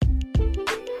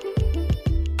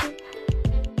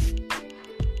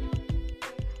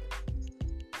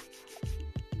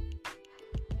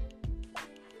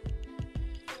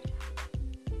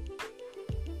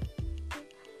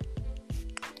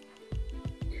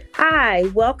Hi,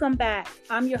 welcome back.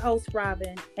 I'm your host,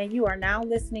 Robin, and you are now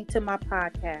listening to my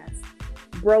podcast,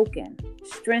 Broken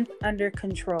Strength Under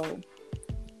Control.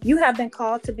 You have been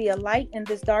called to be a light in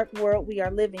this dark world we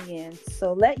are living in.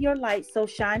 So let your light so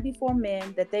shine before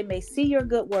men that they may see your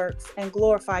good works and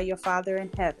glorify your Father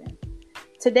in heaven.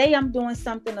 Today, I'm doing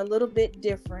something a little bit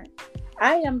different.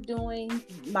 I am doing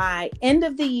my end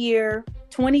of the year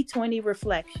 2020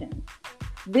 reflection.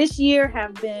 This year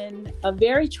have been a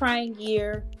very trying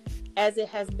year as it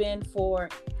has been for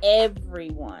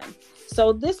everyone.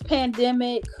 So this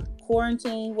pandemic,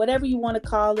 quarantine, whatever you want to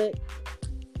call it,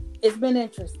 it's been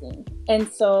interesting.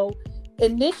 And so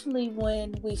initially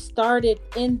when we started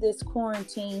in this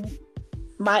quarantine,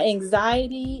 my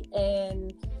anxiety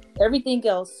and everything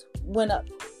else went up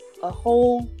a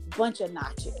whole bunch of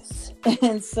notches.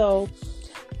 And so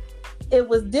it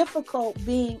was difficult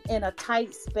being in a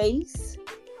tight space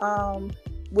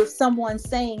with someone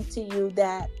saying to you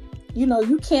that,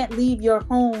 you can't leave your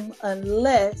home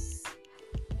unless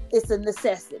it's a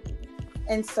necessity.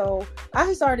 And so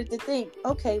I started to think,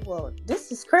 okay, well,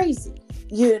 this is crazy.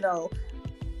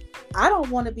 I don't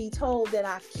want to be told that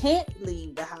I can't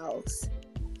leave the house.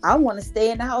 I want to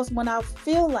stay in the house when I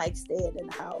feel like staying in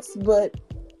the house. But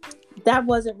that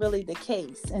wasn't really the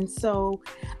case. And so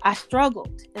I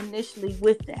struggled initially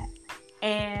with that.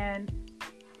 And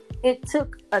it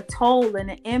took a toll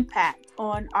and an impact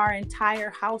on our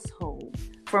entire household.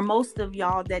 For most of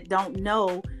y'all that don't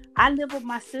know, I live with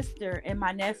my sister and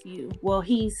my nephew. Well,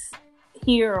 he's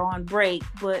here on break,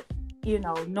 but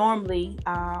normally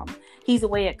he's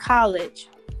away at college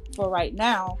for right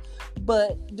now.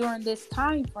 But during this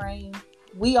time frame,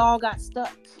 we all got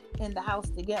stuck in the house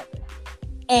together.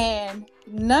 And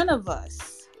none of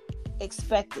us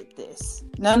expected this.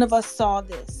 None of us saw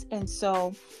this. And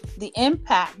so the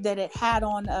impact that it had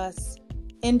on us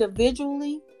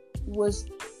individually was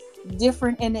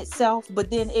different in itself,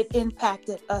 but then it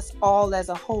impacted us all as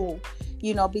a whole,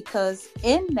 because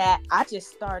in that I just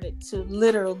started to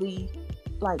literally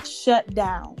shut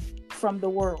down from the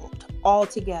world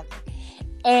altogether,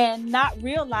 and not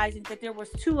realizing that there was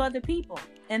two other people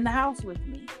in the house with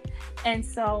me. And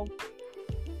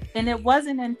it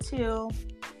wasn't until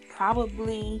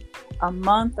probably a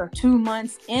month or 2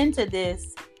 months into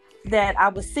this that I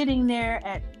was sitting there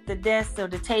at the desk or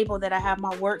the table that I have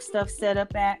my work stuff set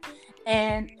up at.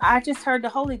 And I just heard the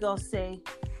Holy Ghost say,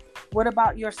 what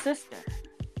about your sister?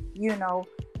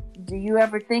 Do you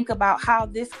ever think about how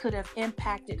this could have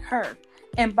impacted her?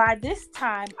 And by this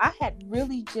time, I had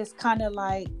really just kind of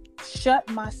shut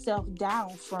myself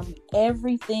down from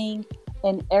everything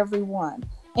and everyone,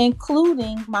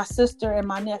 including my sister and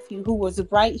my nephew, who was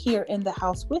right here in the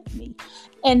house with me,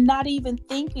 and not even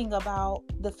thinking about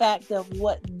the fact of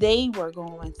what they were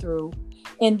going through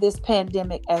in this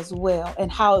pandemic as well,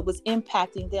 and how it was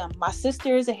impacting them. My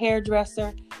sister is a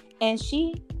hairdresser, and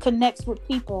she connects with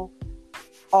people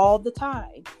all the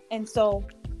time. And so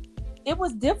it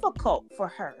was difficult for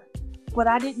her, but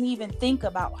I didn't even think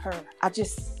about her. I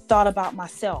just thought about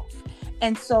myself.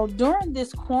 And so during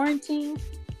this quarantine,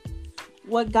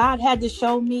 what God had to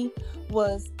show me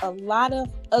was a lot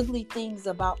of ugly things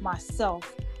about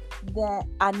myself that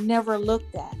I never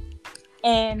looked at.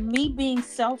 And me being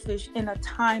selfish in a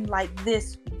time like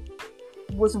this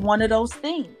was one of those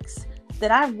things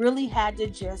that I really had to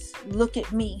just look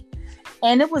at me.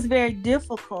 And it was very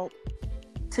difficult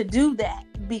to do that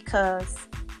because,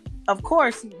 of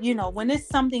course, when it's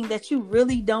something that you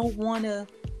really don't want to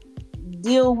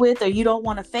deal with or you don't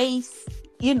want to face,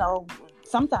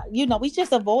 sometimes, we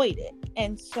just avoid it.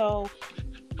 And so,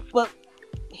 but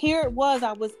here it was,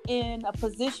 I was in a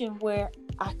position where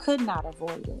I could not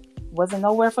avoid it. Wasn't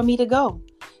nowhere for me to go.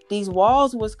 These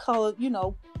walls was closing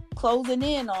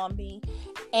in on me,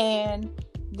 and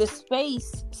the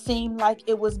space seemed like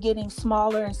it was getting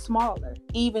smaller and smaller,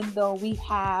 even though we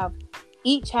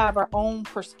each have our own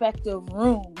perspective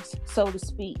rooms, so to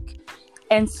speak.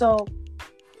 And so,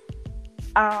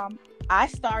 I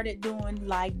started doing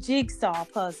jigsaw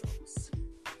puzzles,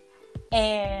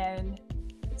 and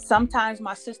sometimes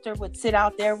my sister would sit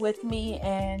out there with me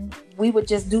and we would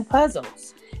just do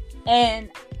puzzles,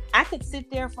 and I could sit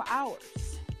there for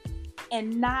hours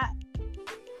and not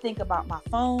think about my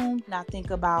phone, not think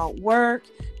about work,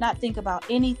 not think about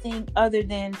anything other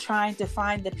than trying to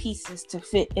find the pieces to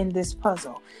fit in this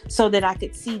puzzle so that I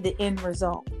could see the end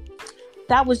result.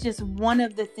 That was just one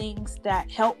of the things that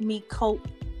helped me cope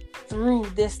through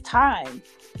this time.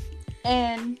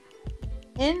 And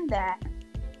in that,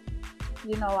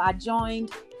 I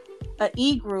joined an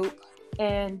e-group,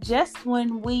 and just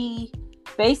when we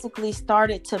basically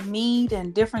started to meet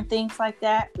and different things like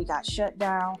that, we got shut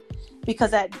down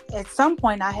because at some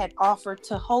point I had offered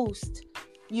to host,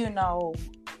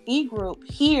 e-group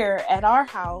here at our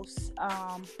house.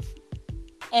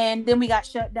 And then we got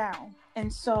shut down.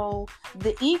 And so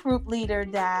the e-group leader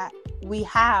that we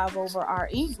have over our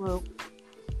e-group,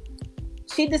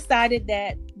 she decided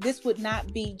that this would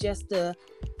not be just a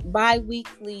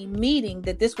bi-weekly meeting,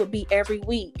 that this would be every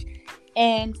week.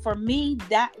 And for me,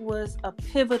 that was a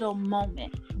pivotal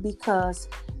moment because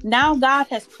now God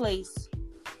has placed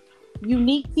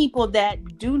unique people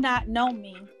that do not know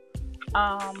me,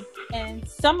 and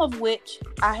some of which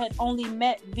I had only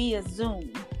met via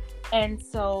Zoom. And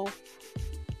so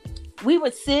we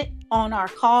would sit on our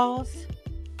calls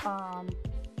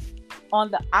on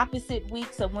the opposite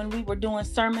weeks of when we were doing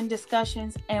sermon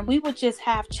discussions, and we would just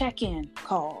have check-in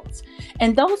calls.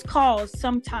 And those calls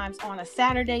sometimes on a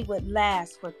Saturday would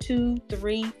last for 2,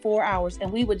 3, 4 hours,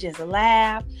 and we would just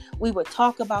laugh. We would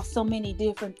talk about so many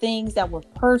different things that were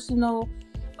personal.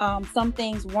 Some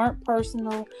things weren't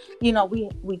personal.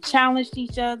 We challenged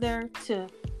each other to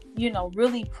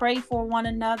really pray for one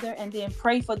another, and then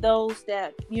pray for those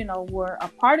that, were a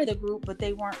part of the group, but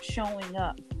they weren't showing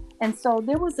up. And so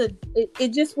there was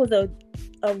it just was a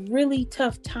really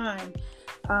tough time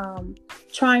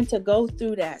trying to go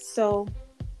through that. So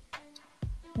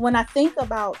when I think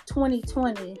about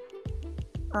 2020,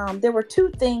 there were two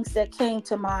things that came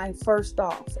to mind first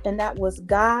off, and that was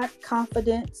God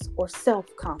confidence or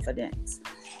self-confidence.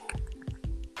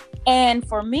 And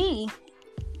for me,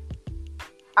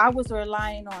 I was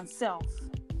relying on self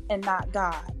and not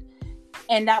God.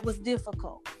 And that was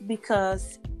difficult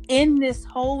because in this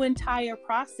whole entire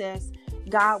process,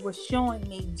 God was showing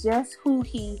me just who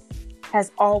He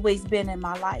has always been in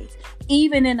my life,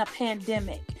 even in a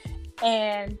pandemic.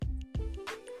 And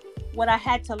what I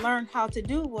had to learn how to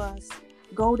do was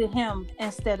go to Him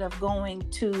instead of going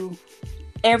to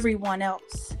everyone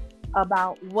else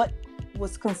about what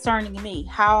was concerning me,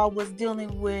 how I was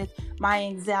dealing with my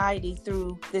anxiety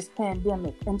through this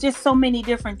pandemic, and just so many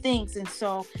different things. And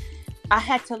so I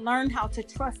had to learn how to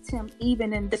trust Him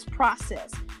even in this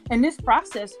process. And this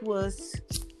process was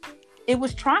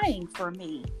trying for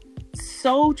me.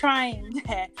 So trying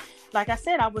that, like I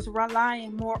said, I was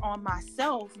relying more on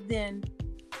myself than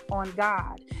on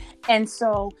God. And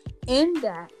so in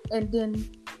that, and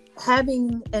then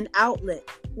having an outlet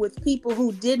with people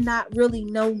who did not really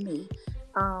know me,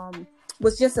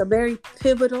 was just a very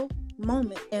pivotal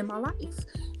moment in my life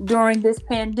during this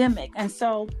pandemic. And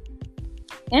so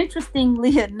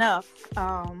interestingly enough,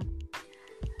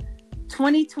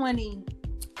 2020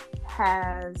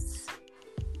 has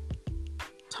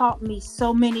taught me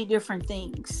so many different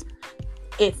things.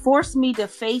 It forced me to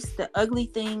face the ugly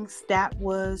things that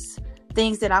was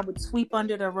things that I would sweep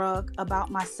under the rug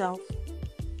about myself.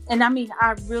 And I mean,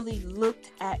 I really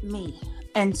looked at me.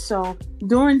 And so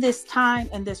during this time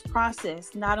and this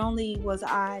process, not only was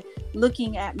I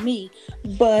looking at me,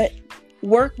 but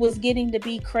work was getting to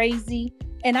be crazy.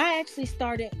 And I actually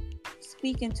started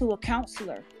speaking to a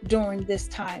counselor during this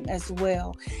time as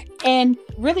well, and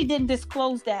really didn't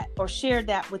disclose that or share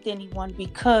that with anyone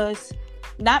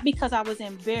not because I was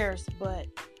embarrassed, but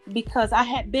because I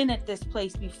had been at this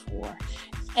place before.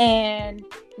 And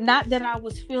not that I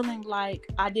was feeling like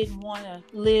I didn't want to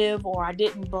live or I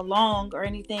didn't belong or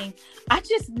anything. I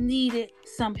just needed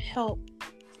some help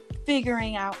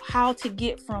figuring out how to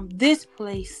get from this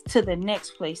place to the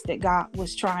next place that God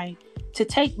was trying to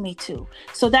take me to.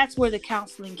 So that's where the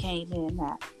counseling came in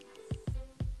at.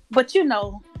 But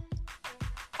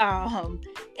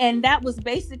and that was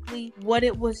basically what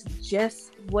it was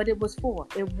for.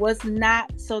 It was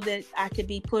not so that I could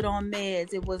be put on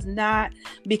meds. It was not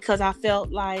because I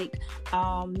felt like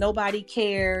nobody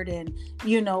cared and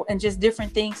just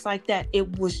different things like that.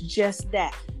 It was just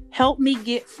that. Help me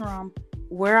get from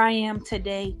where I am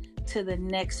today to the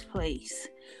next place.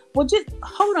 Well, just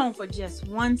hold on for just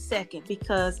 1 second,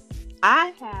 because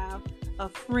I have a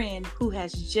friend who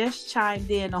has just chimed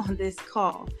in on this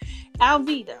call.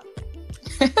 Alvita.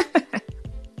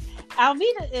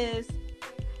 Alvita is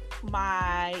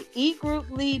my e-group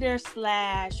leader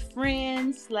 /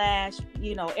 friend /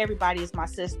 everybody is my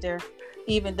sister,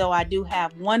 even though I do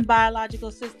have one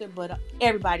biological sister, but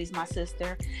everybody's my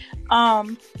sister.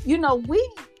 We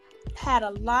had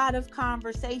a lot of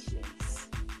conversations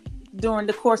during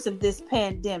the course of this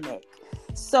pandemic.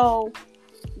 So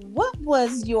what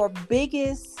was your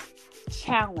biggest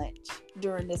challenge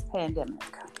during this pandemic?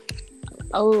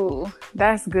 Oh,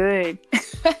 that's good.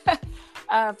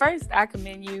 First, I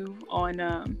commend you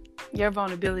on your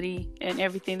vulnerability and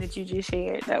everything that you just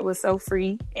shared. That was so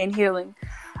free and healing.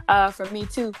 for me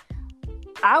too.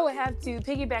 I would have to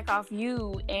piggyback off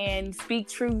you and speak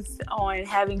truth on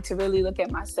having to really look at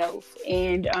myself.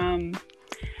 And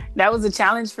that was a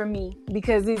challenge for me,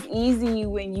 because it's easy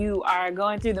when you are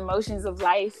going through the motions of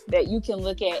life that you can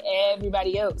look at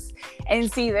everybody else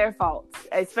and see their faults,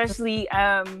 especially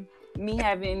me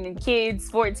having kids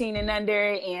 14 and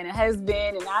under and a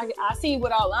husband, and I see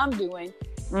what all I'm doing.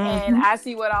 And I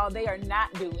see what all they are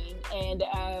not doing. And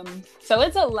so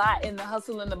it's a lot in the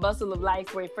hustle and the bustle of life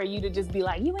for you to just be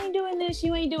like, you ain't doing this,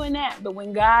 you ain't doing that. But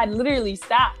when God literally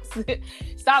stops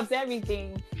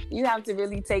everything, you have to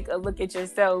really take a look at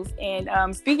yourself.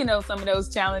 And speaking of some of those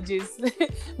challenges,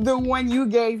 the one you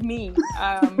gave me,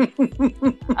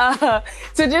 to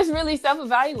just really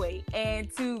self-evaluate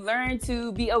and to learn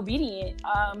to be obedient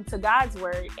to God's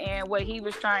word and what he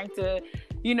was trying to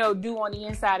do on the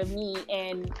inside of me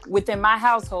and within my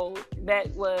household.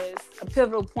 That was a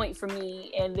pivotal point for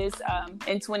me in this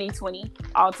in 2020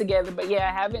 altogether. But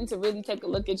yeah, having to really take a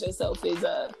look at yourself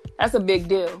that's a big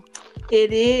deal.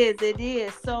 It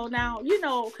is. So now,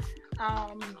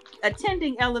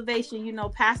 attending Elevation,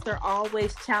 Pastor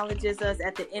always challenges us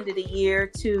at the end of the year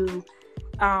to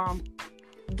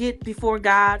get before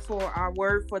God for our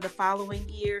word for the following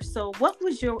year. So what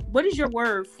is your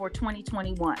word for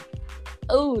 2021?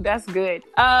 Oh, that's good.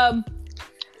 I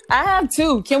have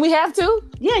two. Can we have two?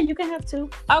 Yeah, you can have two.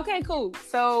 Okay, cool.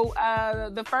 So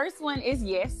the first one is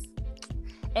yes.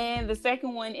 And the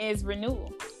second one is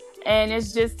renewal. And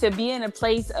it's just to be in a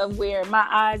place of where my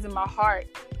eyes and my heart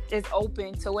is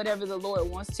open to whatever the Lord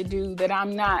wants to do, that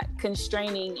I'm not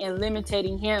constraining and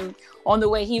limiting him on the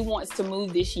way he wants to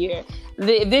move this year.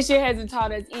 This year hasn't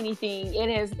taught us anything.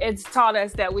 It's taught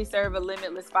us that we serve a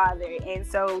limitless Father. And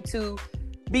so to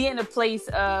be in a place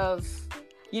of,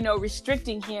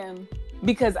 restricting him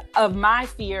because of my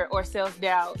fear or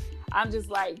self-doubt, I'm just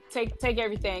like, take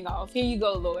everything off. Here you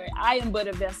go, Lord. I am but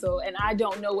a vessel, and I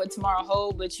don't know what tomorrow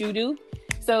holds, but you do.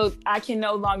 So I can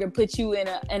no longer put you in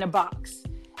a box.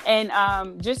 And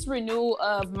just renewal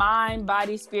of mind,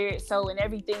 body, spirit, soul, and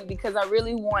everything, because I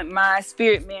really want my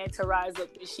spirit man to rise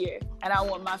up this year, and I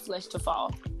want my flesh to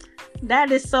fall. That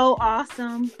is so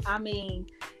awesome. I mean,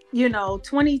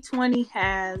 2020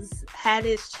 has had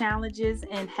its challenges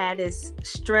and had its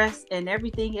stress and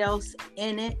everything else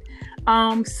in it.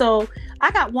 So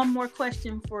I got one more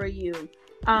question for you.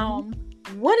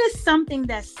 What is something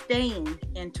that's staying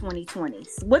in 2020?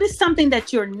 What is something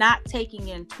that you're not taking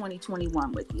in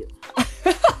 2021 with you?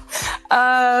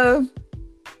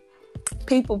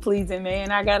 People pleasing, man.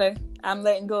 I'm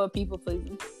letting go of people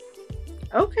pleasing.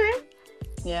 Okay.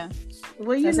 Yeah.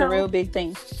 Well, that's a real big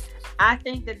thing. I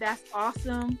think that's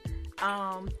awesome.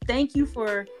 Thank you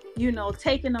for,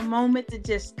 taking a moment to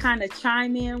just kind of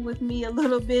chime in with me a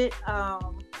little bit.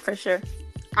 For sure.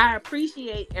 I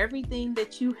appreciate everything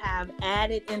that you have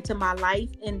added into my life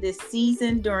in this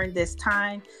season during this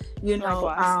time.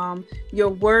 Your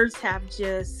words have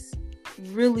just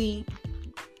really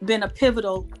been a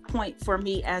pivotal point for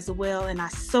me as well. And I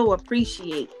so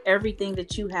appreciate everything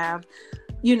that you have,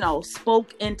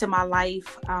 spoke into my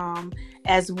life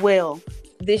as well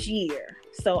this year.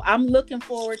 So I'm looking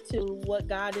forward to what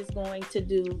God is going to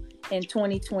do in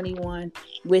 2021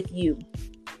 with you.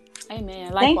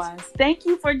 Amen. Likewise. Thank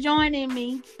you for joining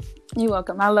me. You're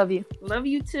welcome. I love you. Love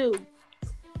you too.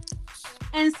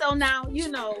 And so now,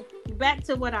 back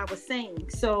to what I was saying.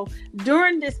 So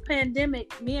during this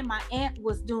pandemic, me and my aunt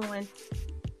was doing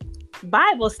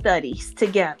Bible studies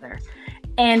together.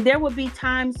 And there would be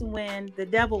times when the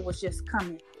devil was just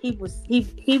coming. He was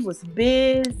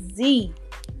busy,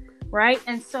 right?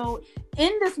 And so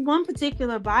in this one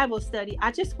particular Bible study,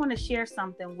 I just want to share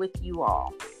something with you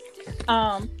all.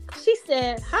 She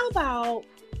said, how about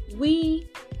we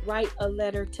write a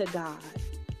letter to God?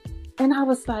 And I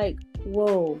was like,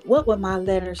 whoa, what would my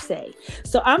letter say?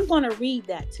 So I'm going to read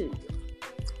that to you.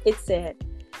 It said,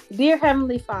 Dear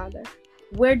Heavenly Father,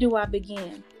 where do I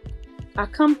begin? I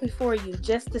come before you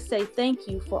just to say thank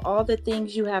you for all the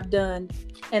things you have done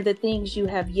and the things you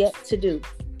have yet to do.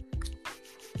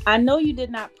 I know you did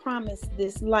not promise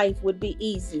this life would be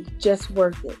easy, just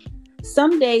worth it.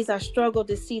 Some days I struggle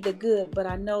to see the good, but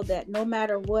I know that no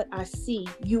matter what I see,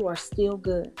 you are still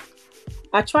good.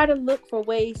 I try to look for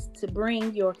ways to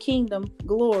bring your kingdom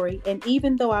glory, and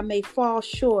even though I may fall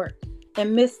short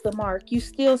and miss the mark, you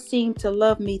still seem to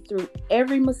love me through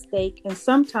every mistake, and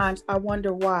sometimes I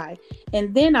wonder why.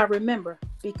 And then I remember,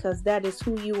 because that is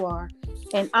who you are.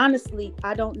 And honestly,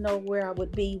 I don't know where I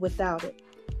would be without it.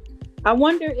 I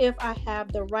wonder if I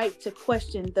have the right to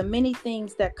question the many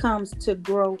things that comes to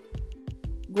grow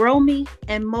me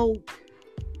and mold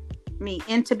me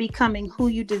into becoming who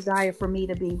you desire for me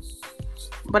to be.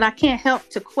 But I can't help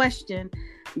to question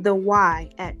the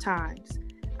why at times.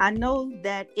 I know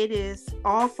that it is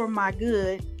all for my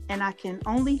good, and I can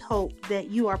only hope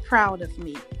that you are proud of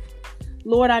me.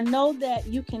 Lord, I know that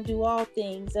you can do all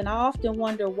things, and I often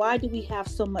wonder, why do we have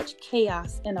so much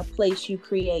chaos in a place you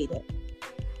created?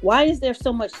 Why is there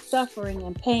so much suffering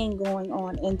and pain going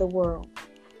on in the world?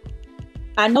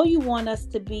 I know you want us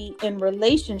to be in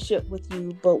relationship with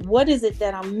you, but what is it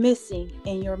that I'm missing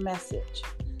in your message?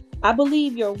 I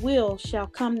believe your will shall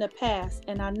come to pass,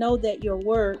 and I know that your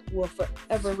word will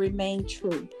forever remain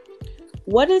true.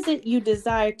 What is it you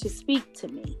desire to speak to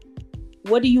me?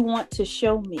 What do you want to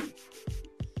show me?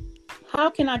 How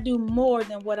can I do more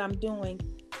than what I'm doing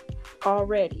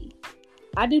already?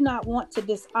 I do not want to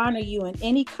dishonor you in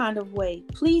any kind of way.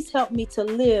 Please help me to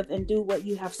live and do what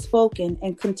you have spoken,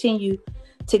 and continue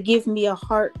to give me a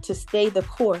heart to stay the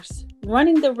course,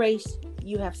 running the race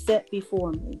you have set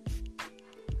before me.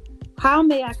 How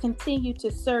may I continue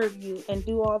to serve you and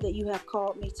do all that you have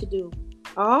called me to do?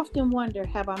 I often wonder,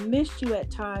 have I missed you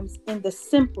at times in the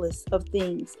simplest of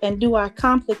things? And do I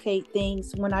complicate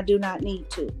things when I do not need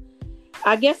to?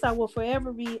 I guess I will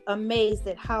forever be amazed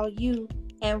at how you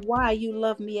and why you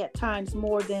love me at times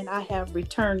more than I have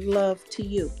returned love to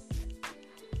you.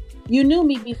 You knew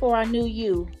me before I knew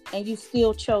you, and you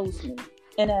still chose me.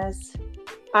 And as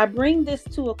I bring this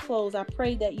to a close, I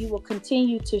pray that you will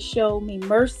continue to show me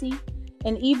mercy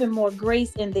and even more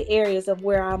grace in the areas of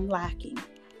where I'm lacking.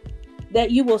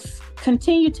 That you will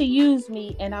continue to use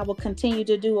me, and I will continue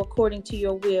to do according to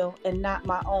your will and not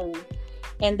my own.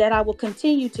 And that I will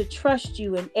continue to trust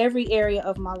you in every area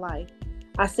of my life.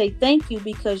 I say thank you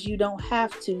because you don't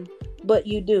have to, but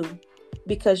you do,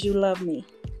 because you love me.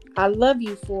 I love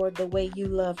you for the way you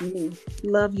love me.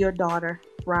 Love, your daughter,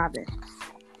 Robin.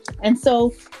 And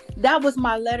so that was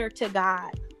my letter to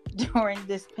God during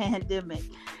this pandemic.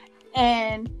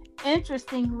 And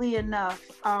interestingly enough,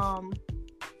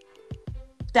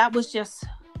 that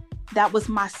was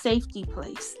my safety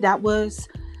place. That was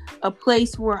a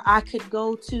place where I could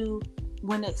go to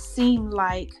when it seemed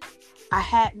like I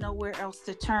had nowhere else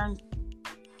to turn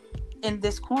in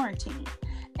this quarantine.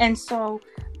 And so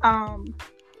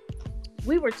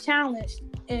we were challenged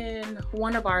in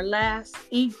one of our last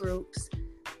e-groups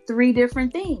 3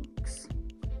 different things.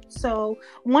 So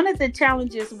one of the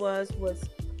challenges was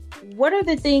what are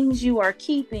the things you are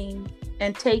keeping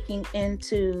and taking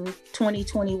into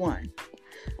 2021?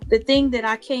 The thing that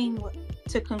I came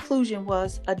to conclusion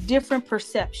was a different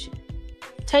perception.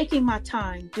 Taking my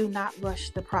time, do not rush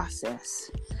the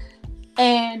process.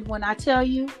 And when I tell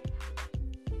you,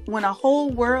 when a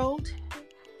whole world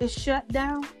is shut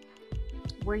down,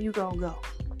 where you gonna go?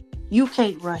 You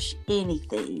can't rush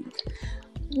anything.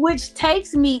 Which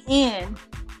takes me in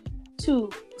to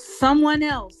someone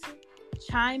else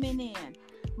chiming in.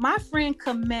 My friend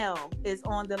Kamel is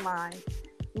on the line.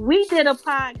 We did a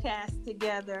podcast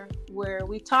together where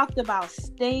we talked about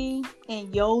staying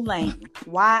in your lane.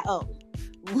 Y-O.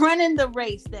 Running the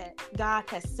race that God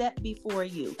has set before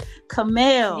you.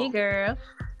 Kamel. Hey, girl.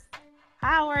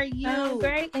 How are you? I'm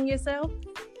great. And yourself?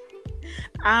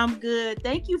 I'm good.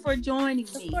 Thank you for joining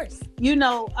me. Of course.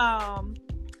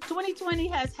 2020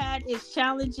 has had its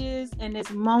challenges and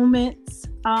its moments.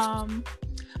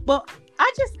 But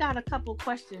I just got a couple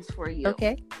questions for you.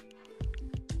 Okay.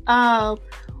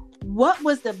 What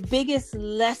was the biggest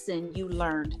lesson you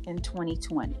learned in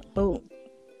 2020? Oh,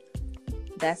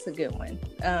 that's a good one.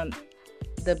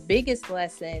 The biggest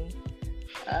lesson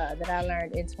that I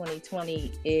learned in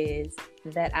 2020 is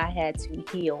that I had to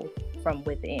heal from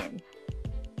within.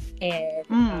 And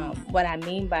what I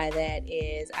mean by that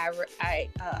is I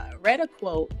read a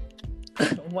quote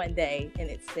one day, and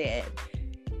it said,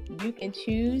 "You can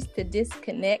choose to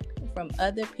disconnect from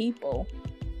other people,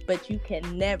 but you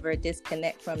can never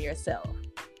disconnect from yourself."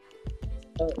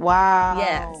 Wow.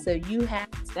 Yeah. So you have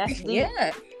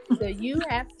So you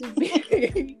have to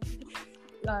be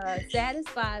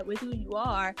satisfied with who you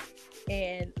are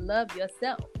and love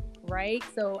yourself, right?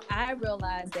 So I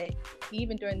realized that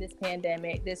even during this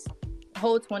pandemic, this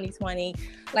whole 2020,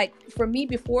 like for me,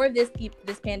 before this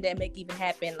pandemic even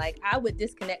happened, like I would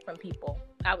disconnect from people.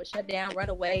 I would shut down, run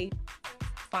away,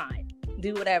 fine,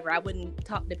 do whatever. I wouldn't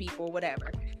talk to people,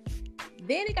 whatever.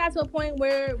 Then it got to a point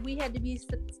where we had to be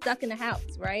stuck in the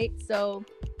house, right? So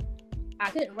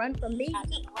I couldn't run from me,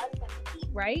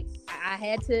 right? I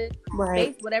had to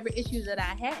face whatever issues that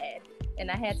I had,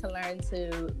 and I had to learn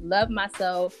to love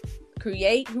myself,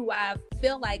 create who I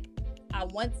feel like I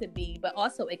want to be, but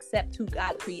also accept who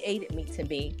God created me to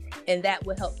be, and that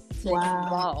will help to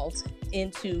evolve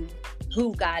into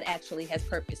who God actually has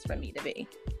purpose for me to be.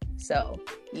 So,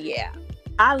 yeah.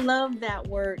 I love that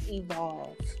word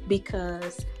evolve,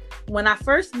 because when I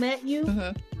first met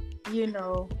you, you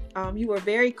know, you were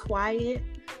very quiet.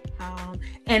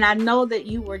 And I know that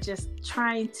you were just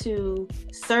trying to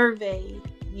survey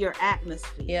your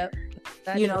atmosphere.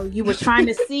 Yep. You know, you were trying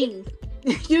to see,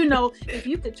 you know, if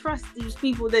you could trust these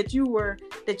people that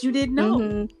you didn't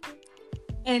know.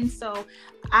 And so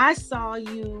I saw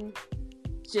you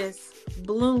just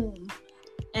bloom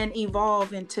and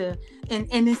evolve into, and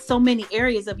in so many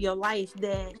areas of your life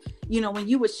that, you know, when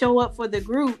you would show up for the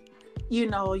group, you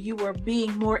know, you were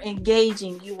being more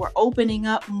engaging, you were opening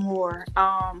up more.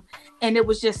 And it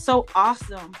was just so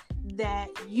awesome that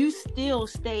you still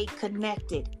stayed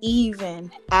connected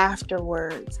even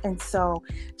afterwards. And so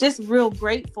just real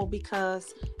grateful,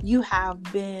 because you have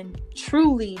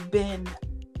truly been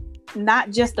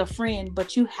not just a friend,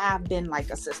 but you have been like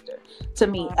a sister to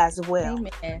me as well.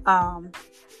 Amen.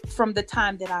 From the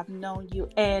time that I've known you.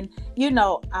 And, you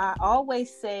know, I always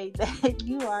say that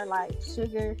you are like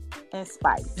sugar and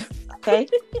spice. Okay.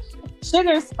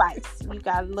 Sugar and spice. You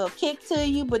got a little kick to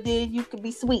you, but then you can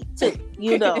be sweet too,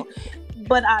 you know.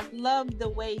 But I love the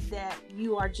way that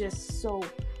you are just so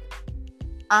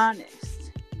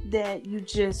honest, that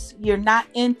you're not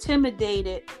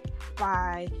intimidated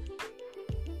by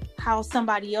how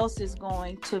somebody else is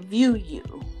going to view you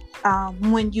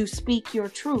when you speak your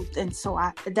truth. And so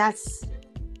that's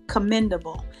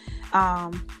commendable.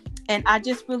 And I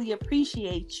just really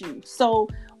appreciate you. So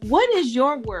what is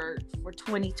your word for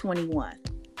 2021?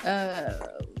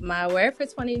 My word for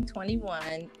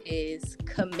 2021 is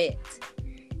commit.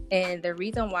 And the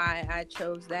reason why I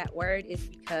chose that word is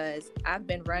because I've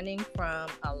been running from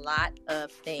a lot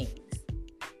of things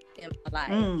in my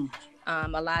life.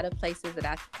 A lot of places that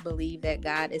I believe that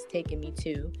God is taking me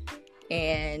to.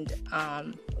 And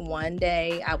one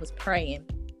day I was praying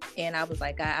and I was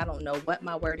like, God, I don't know what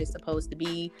my word is supposed to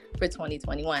be for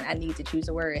 2021. I need to choose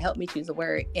a word. Help me choose a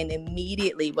word. And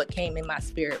immediately what came in my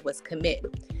spirit was commit.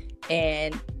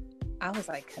 And I was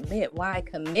like, commit? Why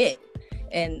commit?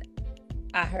 And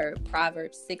I heard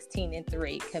Proverbs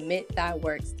 16:3, commit thy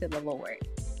works to the Lord.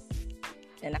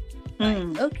 And I was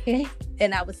like, okay.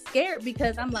 And I was scared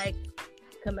because I'm like,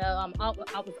 Camille,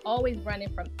 I was always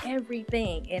running from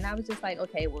everything. And I was just like,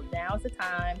 okay, well, now's the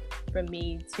time for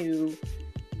me to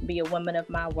be a woman of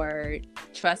my word,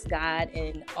 trust God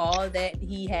and all that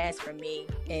he has for me,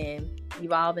 and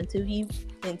evolve into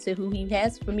who he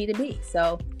has for me to be.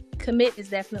 So commit is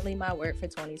definitely my word for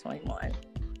 2021.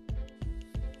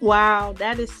 Wow,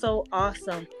 that is so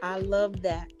awesome. I love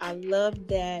that. I love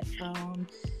that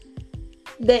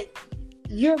that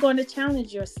you're going to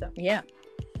challenge yourself. Yeah.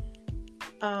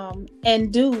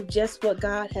 And do just what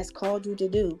God has called you to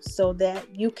do, so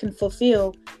that you can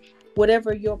fulfill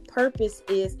whatever your purpose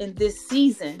is in this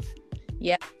season.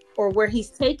 Yeah. Or where he's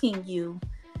taking you.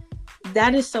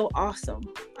 That is so awesome.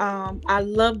 I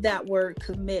love that word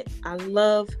commit. I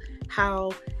love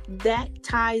how that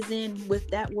ties in with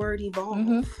that word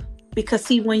evolve. Because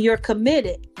see, when you're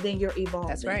committed, then you're evolving.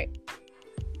 That's right.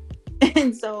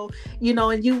 And so, you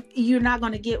know, and you're not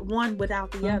going to get one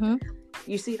without the other.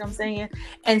 You see what I'm saying?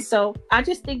 And so I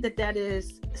just think that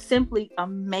is simply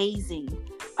amazing.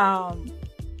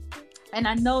 And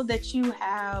I know that you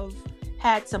have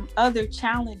had some other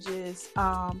challenges.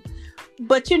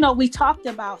 But, you know, we talked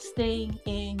about staying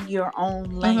in your own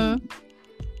lane.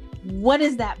 What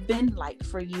has that been like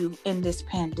for you in this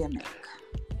pandemic?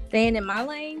 Staying in my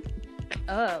lane?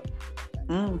 That's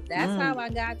how I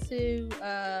got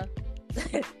to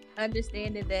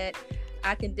understanding that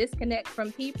I can disconnect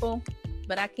from people,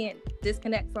 but I can't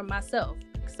disconnect from myself.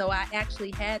 So I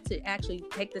actually had to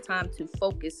take the time to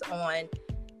focus on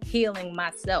healing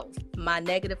myself, my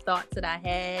negative thoughts that I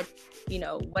had, you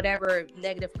know, whatever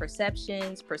negative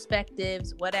perceptions,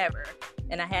 perspectives, whatever.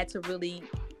 And I had to really,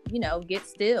 you know, get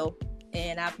still.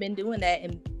 And I've been doing that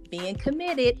and being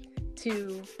committed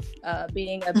to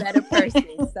being a better person.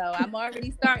 So I'm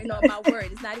already starting on my word.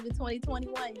 It's not even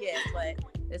 2021 yet, but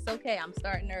it's okay. I'm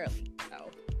starting early. So.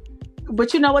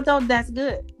 But you know what, though? That's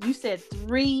good. You said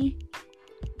 3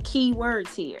 key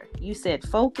words here. You said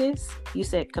focus, you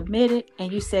said committed,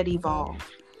 and you said evolve.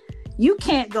 You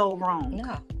can't go wrong.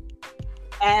 No.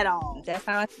 At all. That's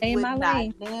how I stay in my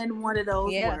lane. And one of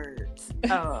those words.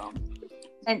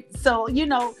 And so, you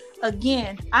know,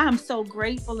 again, I am so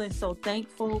grateful and so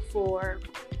thankful for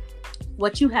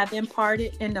what you have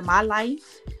imparted into my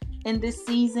life in this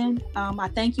season. I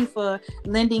thank you for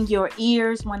lending your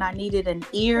ears when I needed an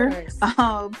ear.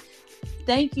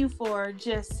 Thank you for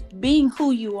just being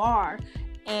who you are.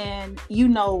 And, you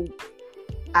know,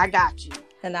 I got you.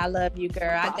 And I love you,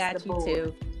 girl. I got you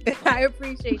too. board. I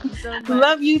appreciate you so much.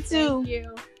 Love you too. Thank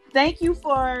you. Thank you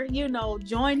for,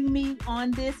 joining me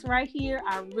on this right here.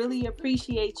 I really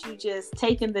appreciate you just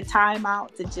taking the time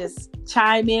out to just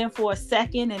chime in for a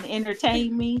second and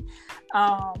entertain me.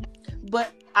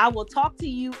 But I will talk to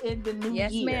you in the new year.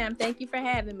 Yes, ma'am. Thank you for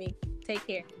having me. Take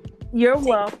care. You're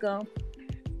welcome.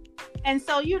 And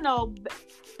so,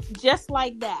 just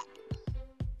like that,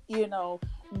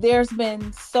 there's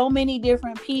been so many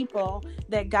different people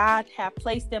that God have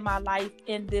placed in my life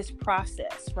in this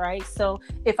process, right? So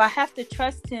if I have to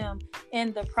trust him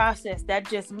in the process, that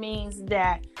just means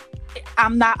that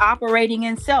I'm not operating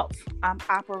in self. I'm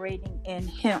operating in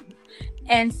him.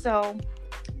 And so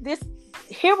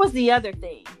here was the other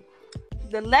thing.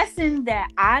 The lesson that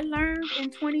I learned in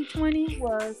 2020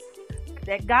 was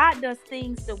that God does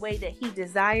things the way that he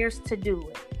desires to do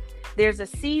it. There's a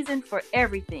season for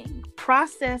everything.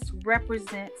 Process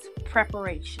represents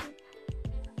preparation.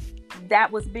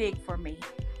 That was big for me.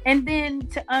 And then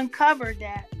to uncover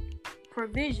that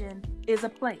provision is a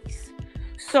place.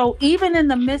 So even in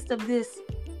the midst of this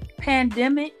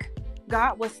pandemic,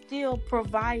 God was still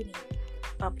providing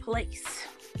a place,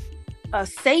 a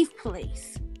safe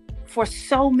place for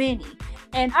so many.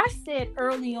 And I said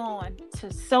early on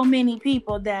to so many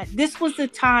people that this was the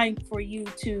time for you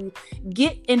to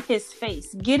get in his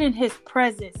face, get in his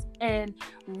presence, and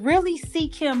really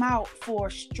seek him out for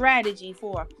strategy,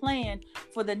 for a plan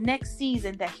for the next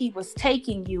season that he was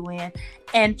taking you in.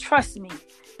 And trust me,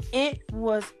 it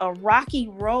was a rocky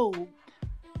road.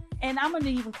 And I'm going to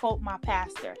even quote my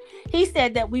pastor. He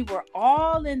said that we were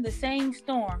all in the same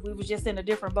storm. We were just in a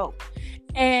different boat.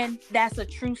 And that's a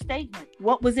true statement.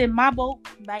 What was in my boat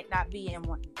might not be in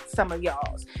some of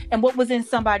y'all's. And what was in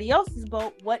somebody else's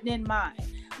boat wasn't in mine.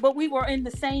 But we were in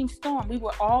the same storm. We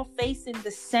were all facing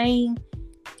the same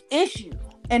issue.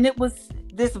 And it was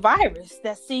this virus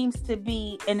that seems to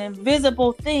be an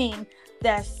invisible thing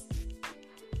that's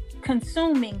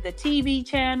consuming the TV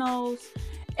channels,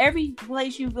 every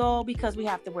place you go, because we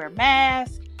have to wear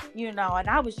masks, and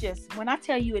I was just, when I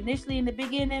tell you initially in the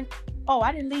beginning,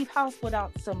 I didn't leave house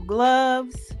without some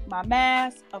gloves, my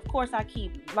mask. Of course, I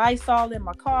keep Lysol in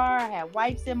my car. I had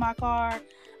wipes in my car.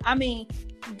 I mean,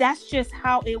 that's just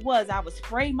how it was. I would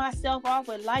spray myself off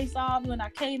with Lysol when I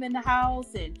came in the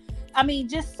house. And I mean,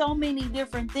 just so many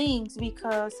different things,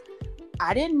 because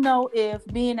I didn't know if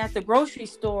being at the grocery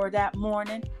store that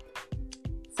morning,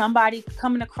 somebody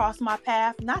coming across my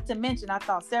path, not to mention, I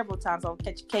thought several times I'll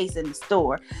catch a case in the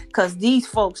store, because these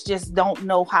folks just don't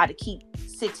know how to keep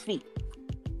 6 feet.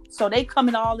 So they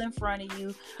coming all in front of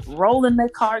you, rolling their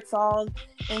carts all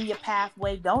in your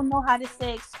pathway, don't know how to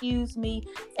say excuse me,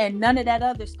 and none of that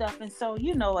other stuff. And so,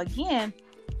 again,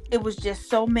 it was just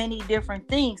so many different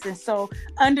things. And so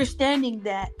understanding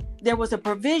that there was a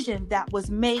provision that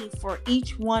was made for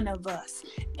each one of us.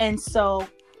 And so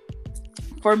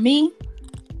for me,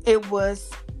 it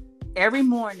was every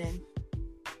morning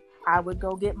I would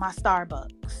go get my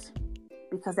Starbucks,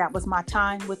 because that was my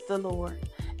time with the Lord.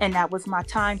 And that was my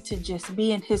time to just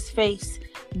be in his face,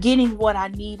 getting what I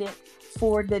needed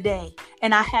for the day.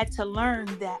 And I had to learn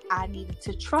that I needed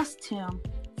to trust him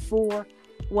for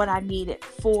what I needed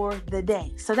for the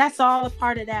day. So that's all a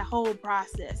part of that whole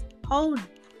process. Hold,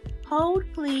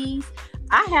 please.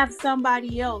 I have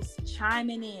somebody else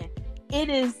chiming in. It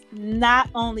is not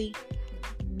only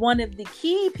one of the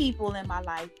key people in my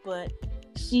life, but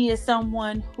she is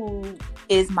someone who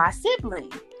is my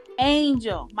sibling.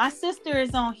 Angel, my sister,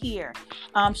 is on here.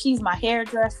 She's my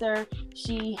hairdresser.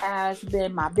 She has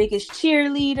been my biggest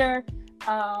cheerleader.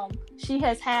 She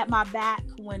has had my back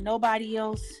when nobody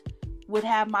else would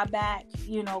have my back.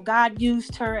 God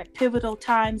used her at pivotal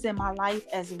times in my life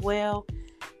as well.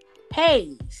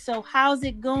 Hey, so how's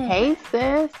it going? Hey,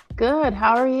 sis. Good.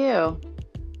 How are you?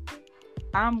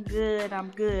 I'm good.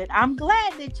 I'm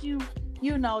glad that you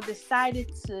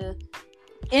decided to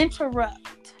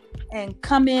interrupt and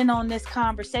come in on this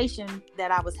conversation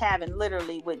that I was having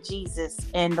literally with Jesus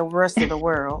and the rest of the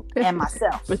world and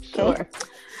myself. For sure.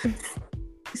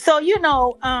 So,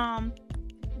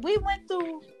 we went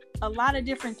through a lot of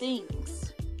different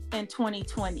things in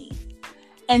 2020.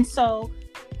 And so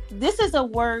this is a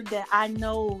word that I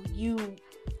know you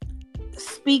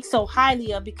speak so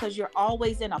highly of, because you're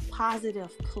always in a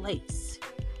positive place.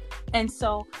 And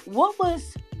so what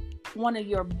was one of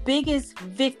your biggest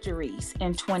victories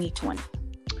in 2020?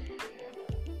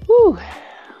 Whew.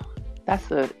 That's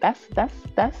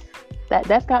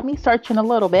got me searching a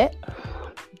little bit.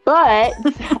 But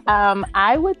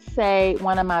I would say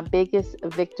one of my biggest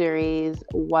victories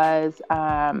was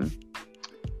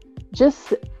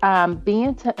just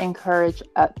being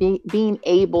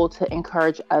able to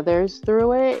encourage others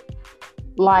through it.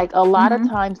 Like a lot of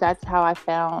times, that's how I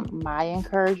found my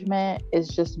encouragement, is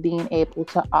just being able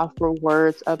to offer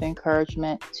words of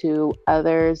encouragement to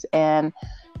others and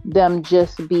them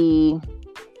just be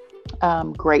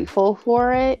grateful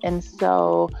for it. And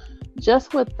so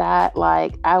just with that,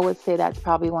 like, I would say that's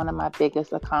probably one of my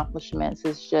biggest accomplishments,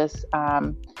 is just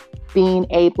being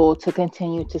able to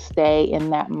continue to stay in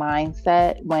that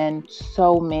mindset when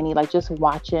so many, like, just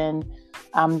watching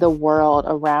the world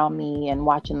around me and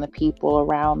watching the people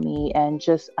around me, and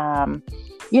just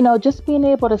just being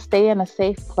able to stay in a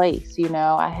safe place.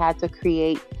 I had to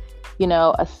create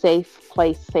a safe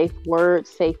place, safe words,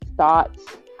 safe thoughts,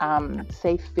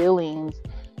 safe feelings,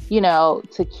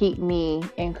 to keep me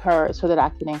encouraged so that I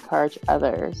can encourage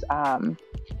others.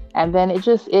 And then it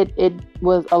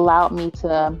was allowed me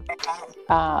to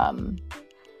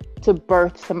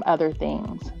birth some other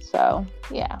things. So,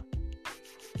 yeah.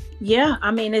 Yeah, I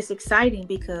mean, it's exciting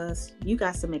because you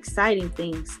got some exciting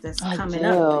things that's coming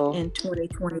up in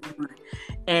 2021.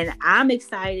 And I'm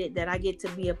excited that I get to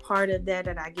be a part of that,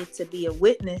 and I get to be a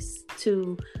witness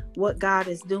to what God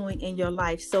is doing in your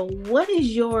life. So what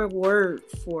is your word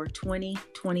for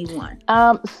 2021?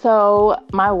 So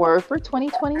my word for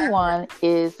 2021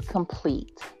 is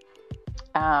complete.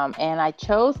 And I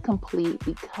chose complete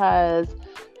because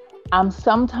I'm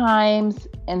sometimes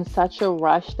in such a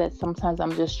rush that sometimes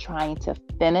I'm just trying to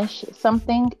finish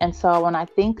something. And so when I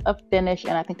think of finish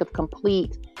and I think of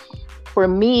complete, for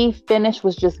me, finish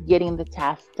was just getting the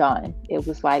task done. It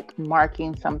was like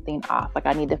marking something off. Like,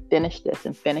 I need to finish this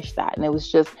and finish that. And it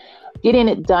was just getting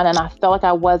it done. And I felt like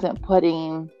I wasn't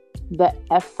putting the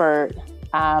effort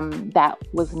that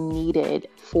was needed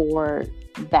for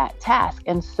that task.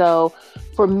 And so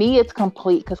for me, it's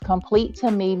complete, because complete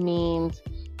to me means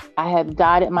I have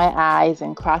dotted my I's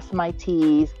and crossed my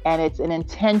T's, and it's an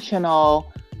intentional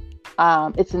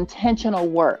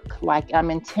work. Like,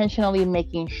 I'm intentionally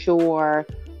making sure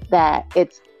that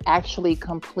it's actually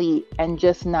complete and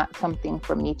just not something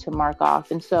for me to mark off.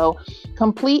 And so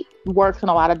complete works in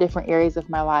a lot of different areas of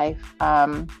my life.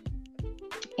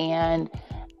 And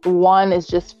one is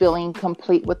just feeling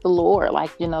complete with the Lord,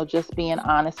 like, just being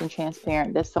honest and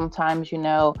transparent. That sometimes,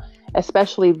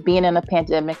 especially being in a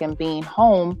pandemic and being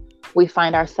home, we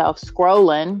find ourselves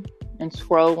scrolling. And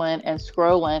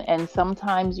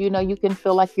sometimes, you can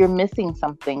feel like you're missing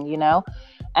something,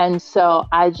 And so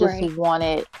I just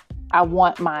I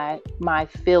want my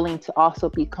feeling to also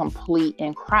be complete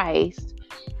in Christ,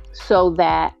 so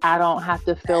that I don't have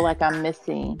to feel like I'm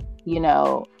missing,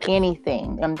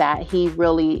 anything, and that He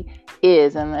really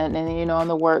is. And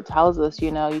the word tells us,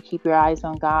 you keep your eyes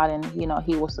on God, and,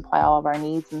 He will supply all of our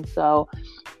needs. And so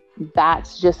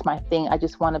that's just my thing. I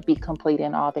just want to be complete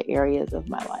in all the areas of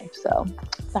my life. So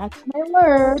that's my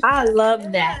word. I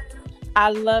love that.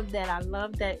 I love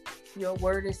that your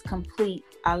word is complete.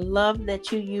 I love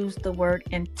that you use the word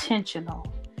intentional.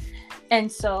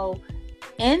 And so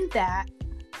in that,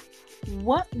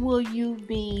 what will you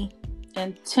be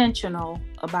intentional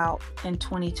about in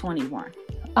 2021?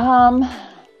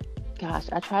 Gosh,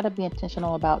 I try to be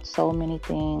intentional about so many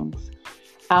things.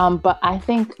 But I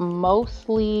think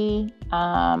mostly,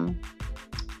 I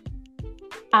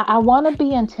want to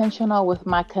be intentional with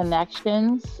my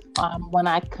connections. When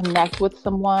I connect with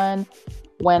someone,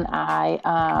 when I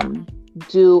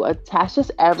do a task,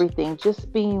 just everything,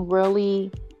 just being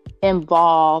really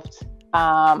involved,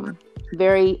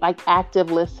 very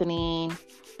active listening,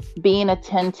 being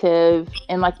attentive.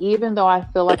 And even though I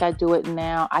feel like I do it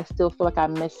now, I still feel like I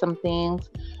miss some things.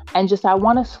 And just, I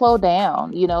want to slow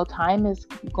down. Time is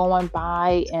going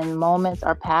by and moments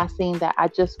are passing, that I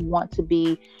just want to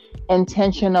be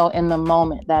intentional in the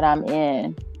moment that I'm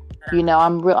in.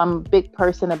 I'm a big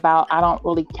person about, I don't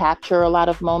really capture a lot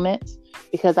of moments,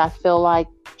 because I feel like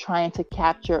trying to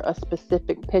capture a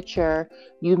specific picture,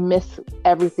 you miss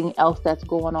everything else that's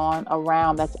going on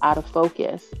around that's out of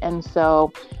focus. And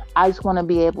so I just want to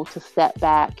be able to step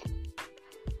back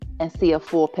and see a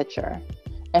full picture.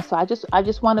 And so I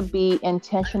just want to be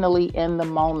intentionally in the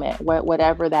moment,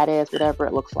 whatever that is, whatever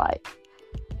it looks like.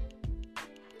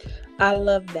 I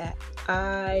love that.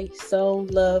 I so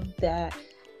love that.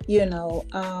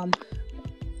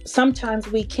 Sometimes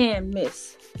we can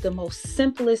miss the most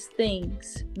simplest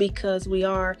things because we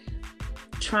are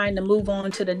trying to move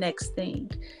on to the next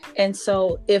thing. And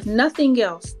so if nothing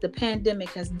else, the pandemic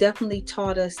has definitely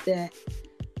taught us that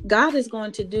God is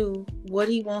going to do what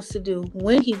He wants to do,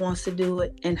 when He wants to do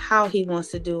it, and how He wants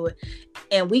to do it.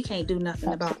 And we can't do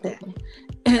nothing about that.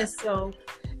 And so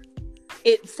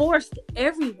it forced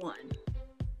everyone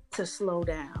to slow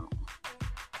down.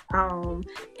 Um,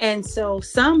 and so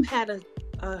some had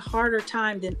a harder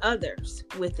time than others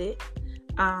with it.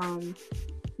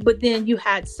 But then you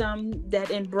had some that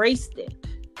embraced it.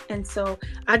 And so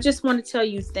I just want to tell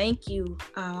you, thank you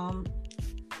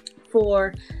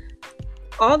for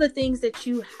all the things that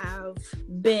you have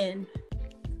been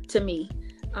to me.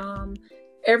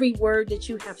 Every word that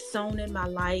you have sown in my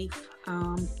life,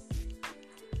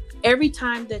 every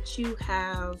time that you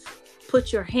have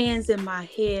put your hands in my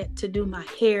head to do my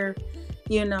hair,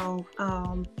 you know,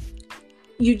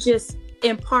 you just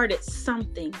imparted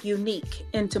something unique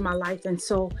into my life. And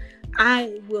so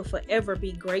I will forever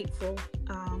be grateful.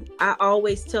 I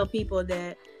always tell people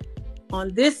that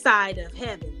on this side of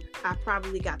heaven, I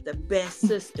probably got the best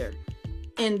sister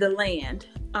in the land.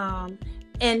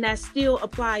 And that still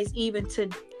applies even to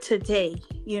today.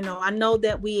 You know, I know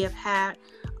that we have had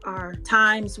our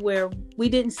times where we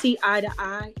didn't see eye to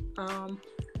eye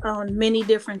on many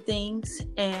different things.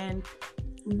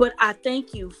 But I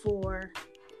thank you for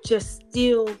just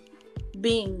still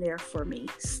being there for me,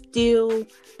 still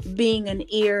being an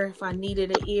ear if I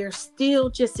needed an ear, still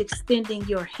just extending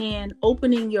your hand,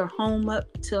 opening your home up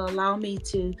to allow me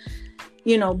to,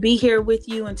 you know, be here with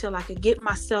you until I could get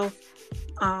myself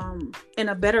in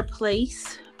a better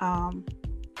place.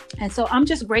 And so I'm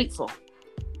just grateful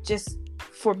just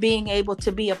for being able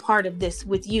to be a part of this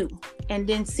with you, and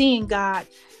then seeing God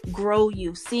grow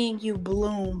you, seeing you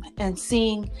bloom, and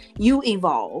seeing you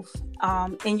evolve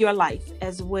in your life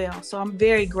as well. So I'm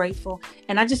very grateful.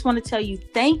 And I just want to tell you,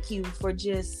 thank you for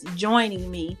just joining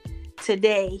me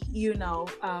today, you know,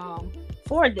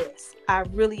 for this. I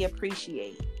really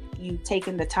appreciate you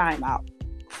taking the time out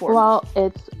for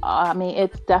me.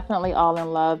 It's definitely all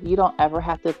in love. You don't ever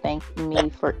have to thank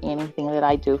me for anything that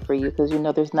I do for you, because, you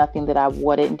know, there's nothing that I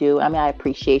wouldn't do. I mean, I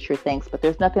appreciate your thanks, but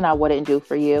there's nothing I wouldn't do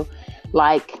for you.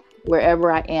 Like,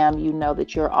 wherever I am, you know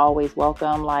that you're always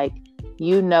welcome. Like,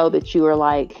 you know that you are,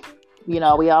 like, you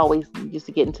know, we always used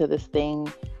to get into this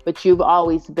thing, but you've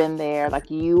always been there. Like,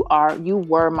 you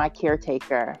were my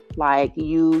caretaker. Like,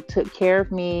 you took care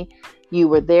of me. You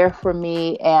were there for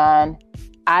me. And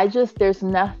there's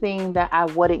nothing that I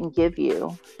wouldn't give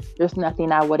you. There's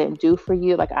nothing I wouldn't do for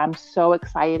you. Like, I'm so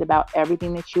excited about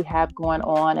everything that you have going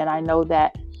on. And I know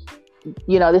that,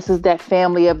 you know, this is that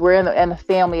family of, we're in the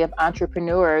family of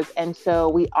entrepreneurs. And so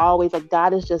we always, like,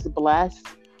 God has just blessed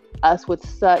us with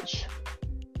such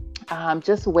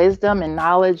just wisdom and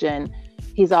knowledge. And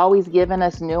he's always given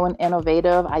us new and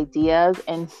innovative ideas.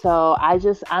 And so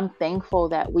I'm thankful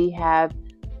that we have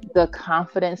the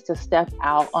confidence to step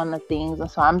out on the things. And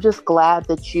so I'm just glad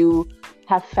that you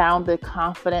have found the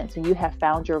confidence and you have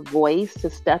found your voice to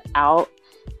step out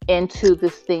into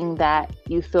this thing that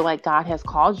you feel like God has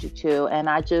called you to. And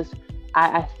I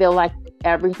feel like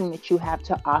everything that you have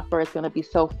to offer is going to be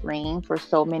so freeing for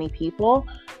so many people,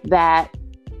 that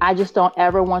I just don't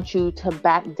ever want you to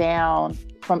back down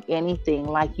from anything.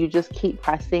 Like, you just keep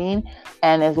pressing.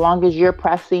 And as long as you're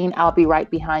pressing, I'll be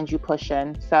right behind you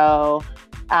pushing. So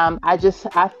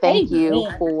I thank you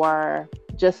for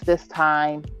just this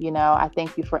time. You know, I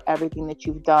thank you for everything that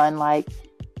you've done. Like,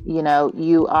 you know,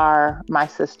 you are my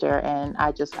sister, and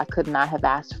I could not have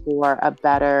asked for a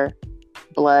better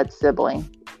blood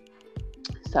sibling.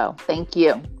 So thank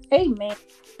you. Amen.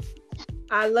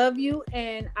 I love you,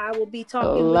 and I will be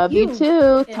talking love with you.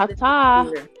 Love you too.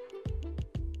 Ta-ta.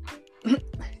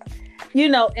 You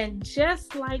know, and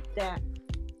just like that,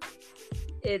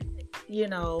 you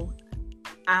know,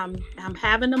 I'm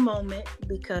having a moment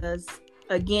because,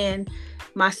 again,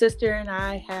 my sister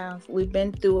and we've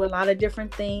been through a lot of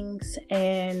different things,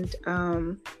 and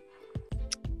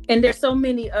there's so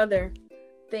many other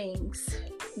things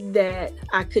that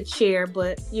I could share,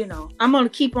 but, you know, I'm going to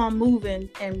keep on moving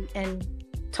and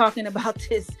talking about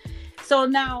this. So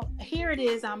now here it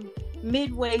is. I'm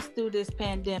midway through this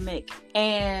pandemic,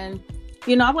 and,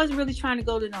 you know, I wasn't really trying to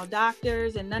go to no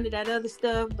doctors and none of that other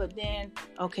stuff, but then,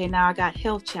 okay, now I got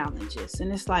health challenges,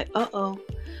 and it's like,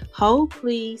 hold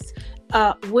please.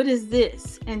 What is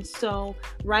this? And so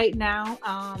right now,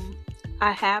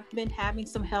 I have been having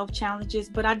some health challenges,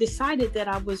 but I decided that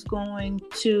I was going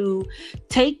to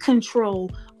take control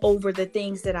over the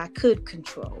things that I could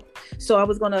control. So I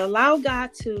was going to allow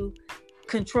God to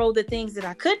control the things that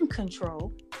I couldn't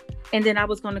control, and then I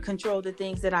was going to control the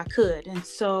things that I could. And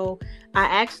so I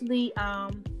actually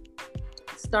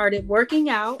started working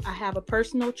out. I have a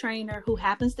personal trainer who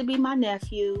happens to be my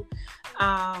nephew,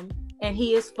 and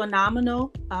he is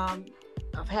phenomenal.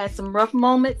 I've had some rough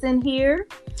moments in here.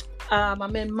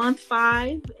 I'm in month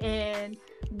 5,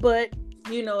 but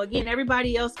again,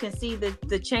 everybody else can see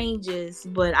the changes,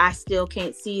 but I still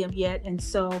can't see them yet. And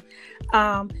so,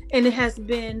 and it has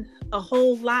been a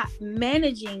whole lot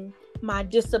managing my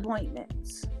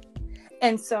disappointments.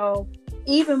 And so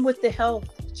even with the health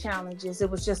challenges, it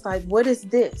was just like, what is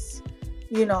this?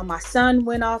 My son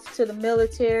went off to the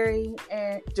military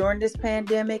and during this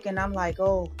pandemic, and I'm like,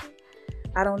 oh,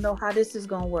 I don't know how this is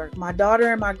going to work. My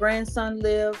daughter and my grandson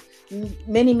live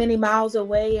many, many miles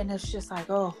away, and it's just like,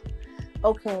 oh,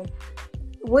 okay,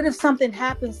 what if something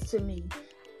happens to me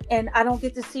and I don't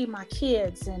get to see my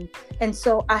kids? And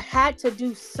so I had to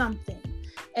do something,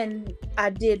 and I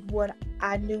did what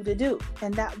I knew to do,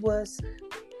 and that was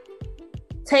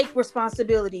take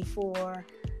responsibility for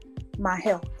my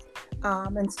health.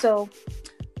 And so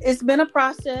it's been a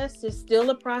process. It's still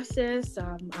a process.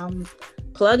 I'm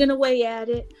plugging away at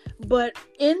it. But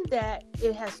in that,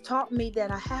 it has taught me that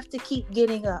I have to keep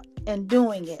getting up and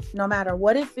doing it, no matter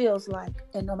what it feels like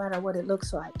and no matter what it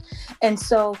looks like. And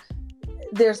so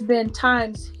there's been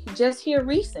times just here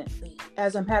recently,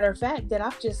 as a matter of fact, that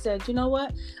I've just said, you know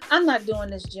what? I'm not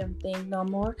doing this gym thing no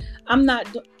more. I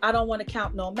don't want to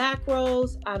count no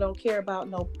macros. I don't care about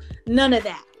none of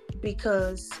that,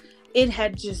 because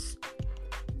it's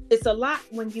a lot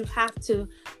when you have to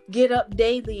get up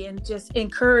daily and just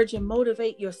encourage and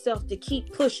motivate yourself to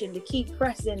keep pushing, to keep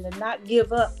pressing, and not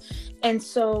give up. And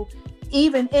so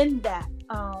even in that,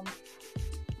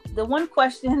 the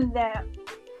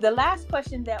last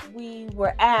question that we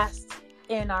were asked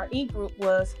in our e-group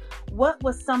was, what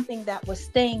was something that was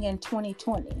staying in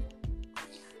 2020?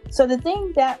 So the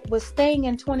thing that was staying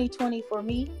in 2020 for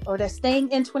me, or that's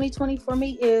staying in 2020 for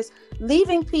me, is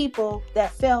leaving people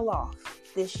that fell off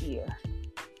this year.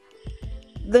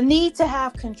 The need to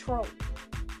have control.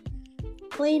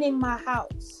 Cleaning my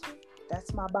house.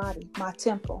 That's my body, my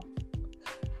temple.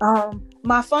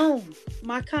 My phone,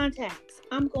 my contacts.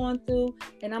 I'm going through,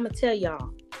 and I'm going to tell y'all,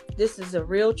 this is a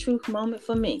real truth moment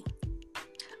for me.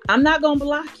 I'm not going to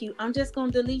block you. I'm just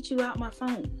going to delete you out my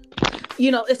phone.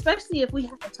 Especially if we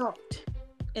haven't talked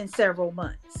in several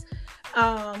months.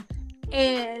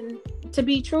 And to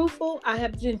be truthful, I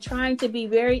have been trying to be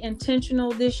very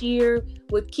intentional this year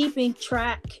with keeping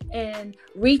track and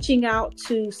reaching out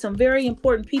to some very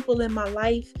important people in my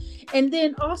life. And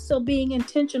then also being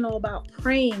intentional about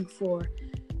praying for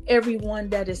everyone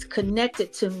that is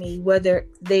connected to me, whether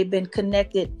they've been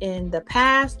connected in the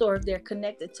past or if they're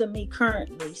connected to me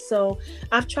currently. So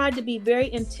I've tried to be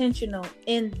very intentional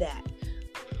in that.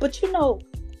 But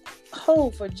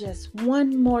hold for just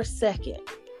one more second.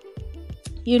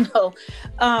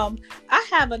 I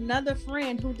have another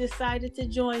friend who decided to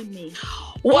join me.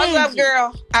 What's up,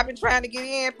 girl? I've been trying to get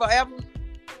in forever.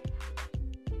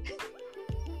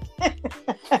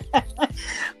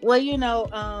 Well,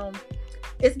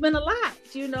 it's been a lot,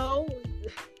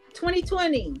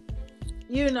 2020,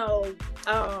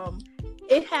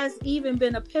 it has even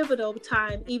been a pivotal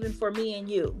time, even for me and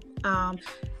you.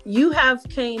 You have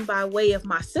came by way of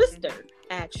my sister,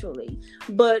 actually,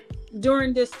 but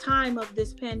during this time of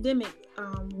this pandemic,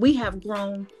 we have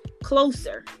grown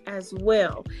closer as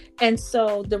well. And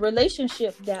so the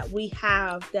relationship that we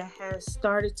have that has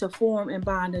started to form and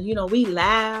bond, we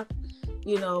laugh,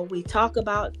 we talk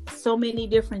about so many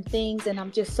different things, and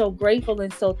I'm just so grateful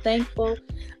and so thankful.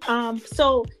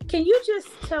 So can you just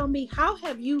tell me, how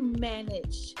have you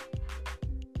managed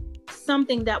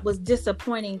something that was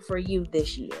disappointing for you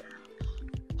this year?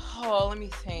 Oh, let me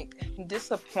think.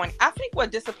 Disappointing. I think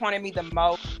what disappointed me the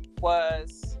most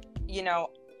was,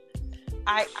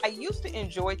 I used to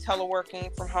enjoy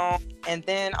teleworking from home, and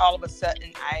then all of a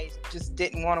sudden I just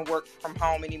didn't want to work from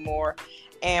home anymore.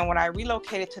 And when I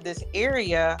relocated to this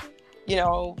area,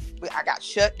 I got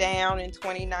shut down in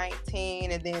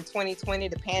 2019, and then 2020,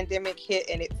 the pandemic hit,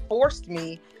 and it forced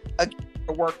me again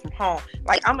to work from home.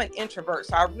 Like, I'm an introvert,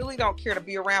 so I really don't care to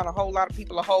be around a whole lot of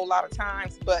people a whole lot of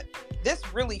times, but this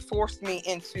really forced me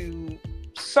into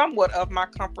somewhat of my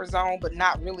comfort zone, but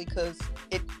not really, because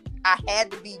I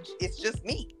had to be, it's just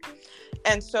me.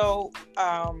 And so,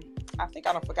 I think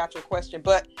I forgot your question,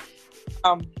 but,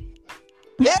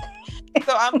 yeah.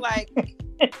 So I'm like,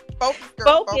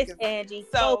 focus, Angie.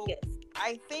 So focus.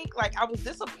 I think I was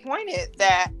disappointed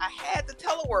that I had to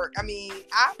telework. I mean,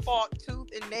 I fought tooth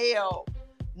and nail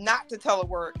not to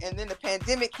telework, and then the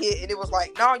pandemic hit, and it was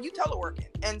like, no, you teleworking.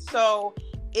 And so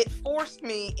it forced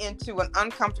me into an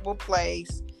uncomfortable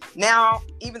place. Now,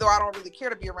 even though I don't really care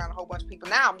to be around a whole bunch of people,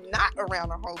 now I'm not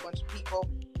around a whole bunch of people,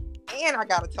 and I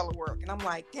got to telework, and I'm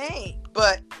like, dang.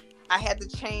 But I had to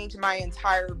change my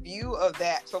entire view of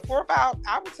that. So for about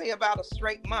a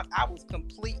straight month, I was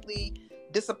completely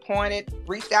disappointed,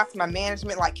 reached out to my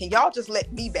management, like, can y'all just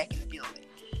let me back in the building?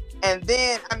 And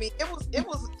then, I mean, it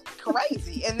was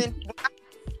crazy. And then when I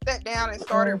sat down and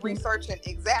started researching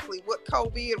exactly what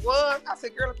COVID was, I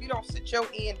said, girl, if you don't sit your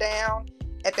end down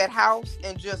at that house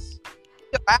and just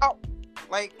chill out,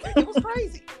 like, it was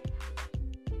crazy.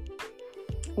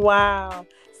 Wow.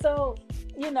 So,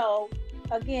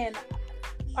 again,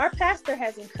 our pastor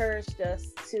has encouraged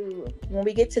us to, when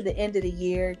we get to the end of the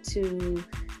year, to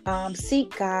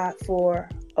seek God for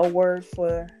a word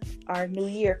for our new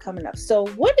year coming up. So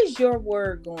what is your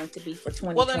word going to be for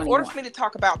 2021? Well, in order for me to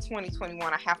talk about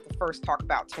 2021, I have to first talk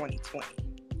about 2020.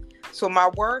 So my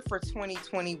word for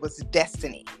 2020 was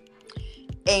destiny.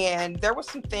 And there were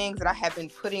some things that I have been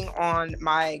putting on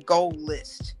my goal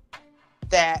list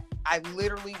that I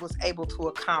literally was able to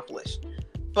accomplish.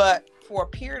 But for a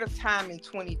period of time in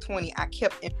 2020, I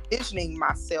kept envisioning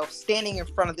myself standing in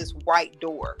front of this white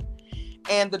door.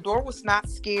 And the door was not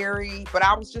scary, but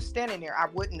I was just standing there. I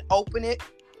wouldn't open it.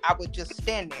 I would just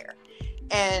stand there.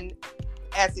 And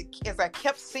as I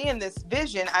kept seeing this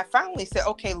vision, I finally said,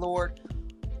 okay, Lord,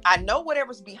 I know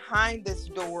whatever's behind this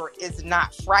door is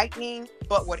not frightening,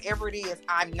 but whatever it is,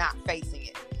 I'm not facing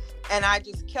it. And I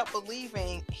just kept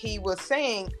believing he was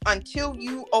saying, until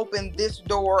you open this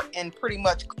door and pretty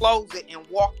much close it and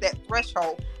walk that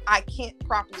threshold, I can't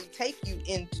properly take you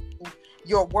into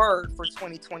your word for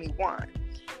 2021.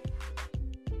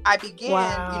 I began,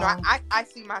 I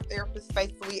see my therapist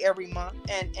faithfully every month.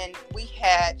 And we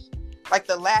had, like,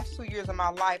 the last 2 years of my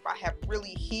life, I have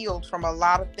really healed from a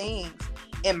lot of things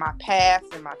in my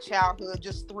past, in my childhood,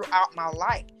 just throughout my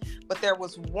life. But there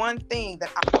was one thing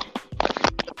that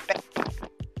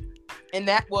and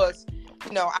that was, I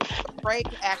was afraid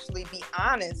to actually be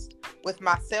honest with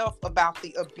myself about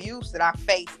the abuse that I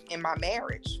faced in my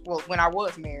marriage. Well, when I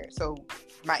was married, so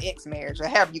my ex-marriage, or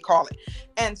however you call it.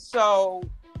 And so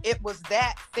it was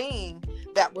that thing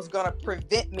that was going to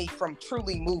prevent me from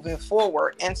truly moving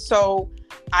forward. And so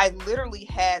I literally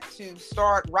had to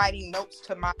start writing notes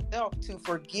to myself to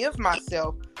forgive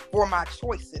myself for my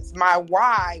choices. My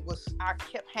why was, I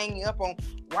kept hanging up on,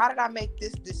 why did I make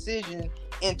this decision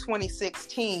in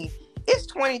 2016? It's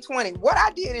 2020. What I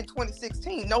did in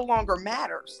 2016 no longer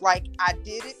matters. Like, I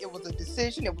did it. It was a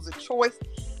decision. It was a choice.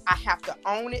 I have to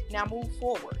own it. Now move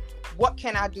forward. What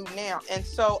can I do now? And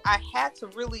so I had to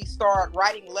really start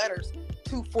writing letters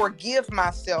to forgive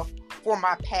myself for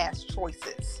my past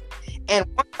choices. And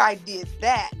once I did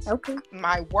that,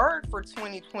 my word for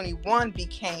 2021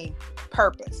 became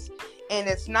purpose. And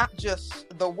it's not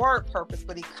just the word purpose,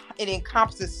 but it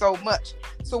encompasses so much.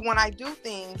 So when I do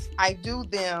things, I do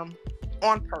them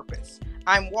on purpose.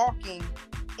 I'm walking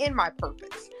in my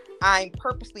purpose. I'm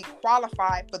purposely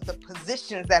qualified for the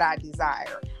positions that I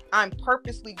desire. I'm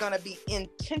purposely going to be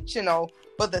intentional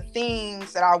for the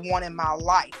things that I want in my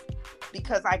life.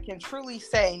 Because I can truly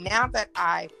say, now that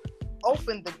I've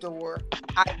opened the door,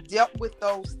 I've dealt with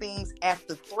those things at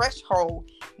the threshold.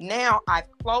 Now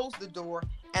I've closed the door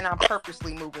and I'm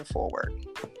purposely moving forward.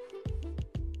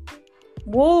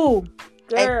 Woo,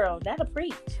 girl, that'll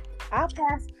preach. I'll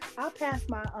pass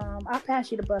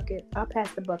you the bucket. I'll pass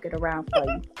the bucket around for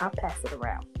you. I'll pass it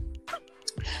around.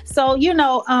 So,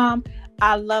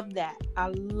 I love that. I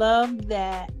love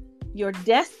that your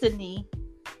destiny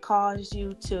caused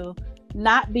you to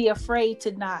not be afraid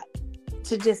to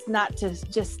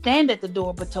just stand at the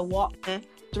door, but to walk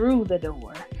through the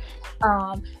door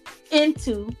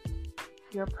into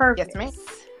your purpose. Yes, ma'am.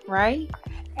 Right?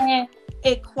 And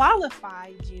it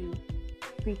qualified you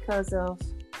because of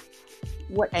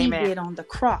what he did on the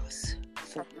cross.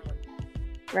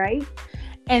 Right?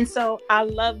 And so I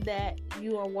love that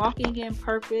you are walking in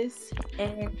purpose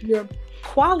and you're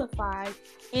qualified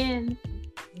in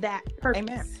that purpose.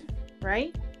 Amen.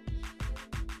 Right?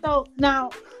 So now,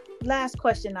 last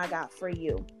question I got for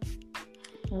you.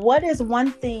 What is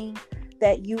one thing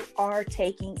that you are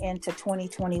taking into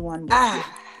 2021 with you?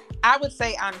 I would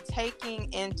say I'm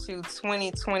taking into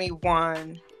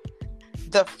 2021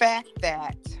 the fact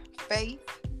that faith,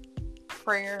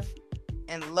 prayer,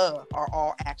 and love are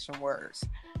all action words.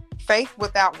 Faith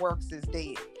without works is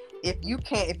dead. If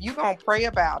you're gonna pray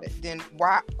about it, then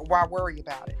why worry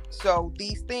about it? So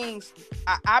these things,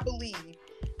 I believe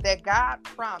that God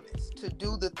promised to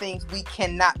do the things we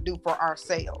cannot do for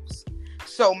ourselves.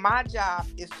 So my job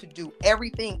is to do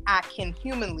everything I can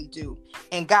humanly do,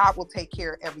 and God will take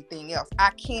care of everything else.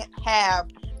 I can't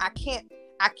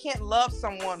love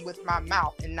someone with my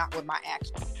mouth and not with my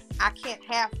actions. I can't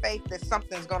have faith that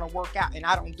something's going to work out and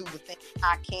I don't do the things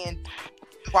I can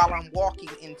while I'm walking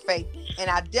in faith. And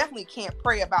I definitely can't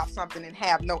pray about something and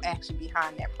have no action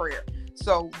behind that prayer.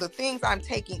 So the things I'm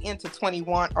taking into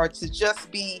 21 are to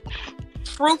just be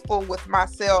truthful with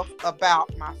myself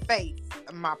about my faith,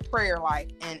 my prayer life,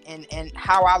 and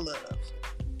how I love.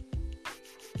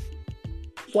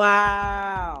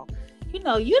 Wow.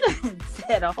 You done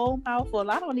said a whole mouthful.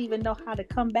 I don't even know how to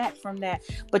come back from that.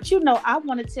 But I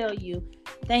want to tell you,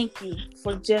 thank you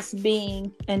for just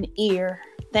being an ear.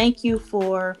 Thank you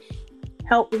for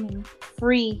helping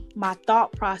free my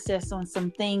thought process on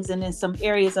some things and in some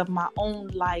areas of my own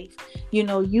life.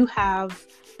 You have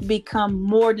become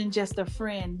more than just a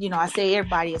friend. I say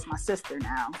everybody is my sister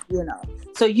now,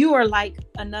 So you are like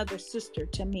another sister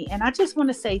to me. And I just want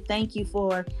to say thank you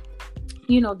for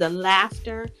the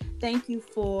laughter. Thank you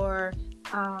for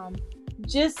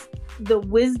just the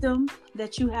wisdom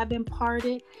that you have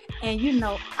imparted. And,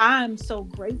 I'm so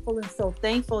grateful and so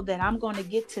thankful that I'm going to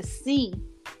get to see,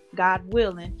 God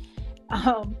willing,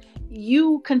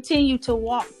 you continue to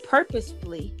walk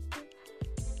purposefully,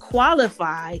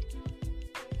 qualified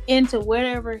into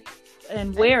whatever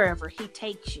and wherever he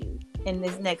takes you in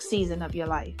this next season of your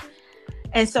life.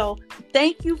 And so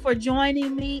thank you for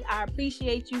joining me. I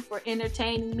appreciate you for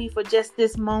entertaining me for just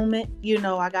this moment.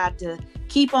 I got to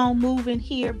keep on moving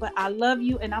here, but I love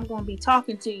you, and I'm going to be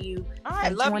talking to you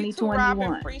in 2021. You too,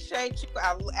 Robin. Appreciate you.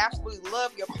 I absolutely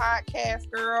love your podcast,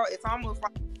 girl. It's almost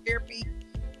like therapy.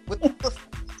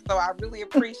 So I really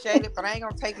appreciate it, but I ain't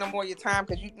going to take no more of your time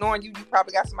because knowing you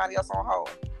probably got somebody else on hold.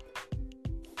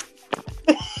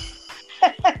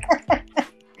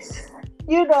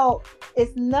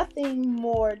 It's nothing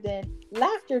more than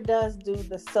laughter does do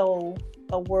the soul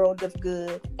a world of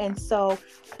good. And so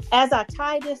as I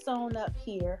tie this on up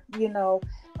here,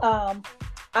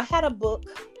 I had a book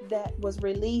that was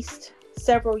released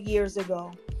several years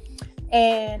ago,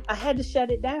 and I had to shut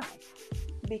it down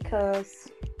because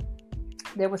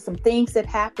there were some things that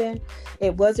happened.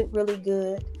 It wasn't really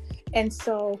good. And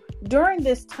so during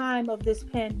this time of this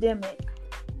pandemic,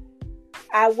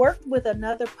 I worked with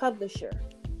another publisher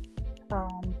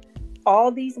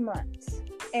all these months.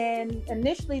 And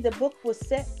initially the book was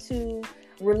set to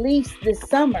release this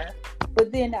summer,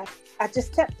 but then I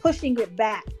just kept pushing it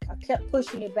back.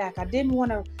 I didn't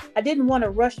want to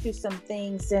rush through some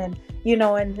things, and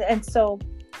and so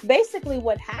basically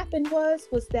what happened was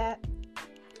that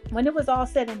when it was all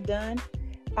said and done,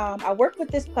 I worked with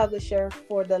this publisher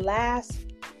for the last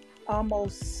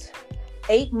almost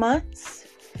 8 months.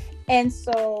 And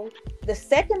so the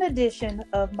second edition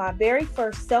of my very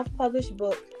first self-published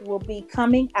book will be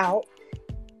coming out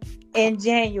in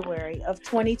January of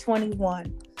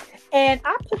 2021. And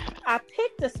I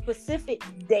picked a specific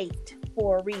date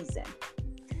for a reason.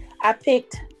 I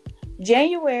picked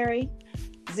January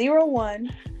 01,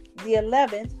 the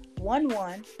 11th,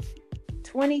 1/1,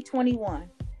 2021.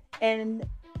 And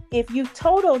if you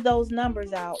total those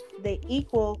numbers out, they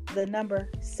equal the number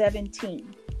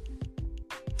 17.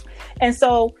 And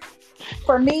so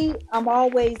for me, I'm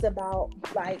always about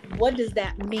what does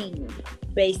that mean?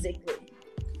 Basically,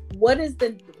 what does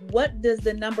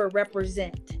the number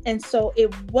represent? And so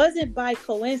it wasn't by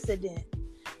coincidence.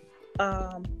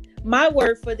 My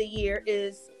word for the year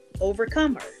is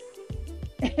overcomer.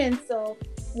 And so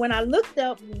when I looked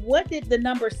up what did the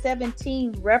number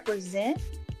 17 represent,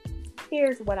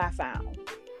 here's what I found.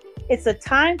 It's a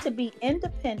time to be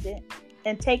independent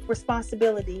and take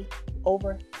responsibility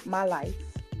over my life.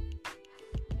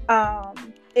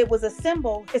 It's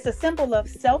a symbol of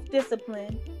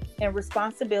self-discipline and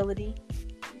responsibility,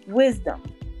 wisdom.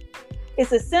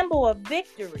 It's a symbol of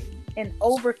victory and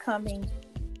overcoming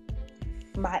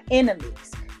my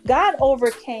enemies. God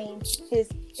overcame his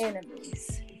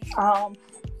enemies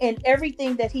in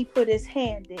everything that he put his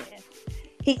hand in.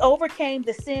 He overcame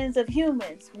the sins of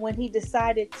humans when he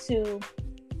decided to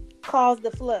cause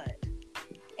the flood.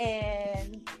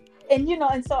 And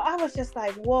so I was just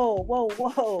like,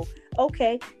 whoa.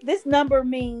 Okay, this number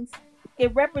means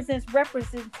it represents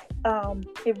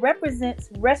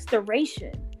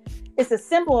restoration. It's a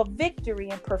symbol of victory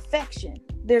and perfection.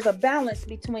 There's a balance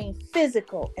between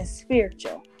physical and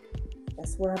spiritual.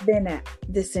 That's where I've been at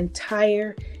this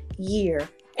entire year.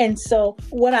 And so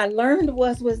what I learned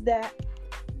was that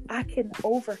I can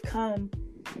overcome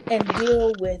and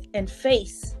deal with and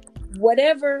face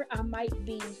whatever I might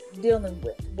be dealing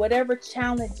with, whatever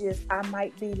challenges I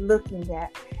might be looking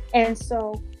at. And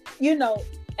so,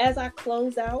 as I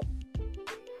close out,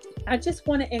 I just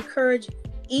want to encourage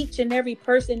each and every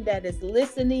person that is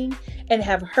listening and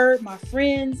have heard my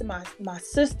friends, my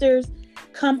sisters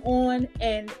come on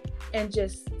and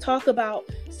just talk about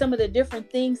some of the different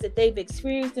things that they've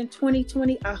experienced in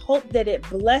 2020. I hope that it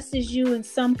blesses you in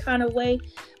some kind of way.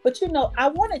 But I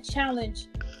want to challenge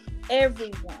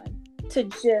everyone to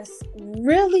just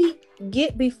really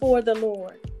get before the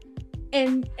Lord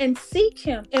and seek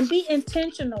him and be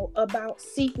intentional about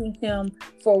seeking him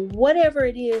for whatever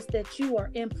it is that you are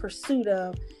in pursuit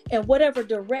of and whatever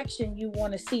direction you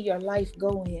want to see your life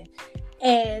go in.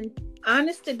 And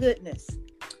honest to goodness,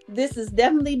 this has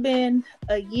definitely been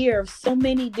a year of so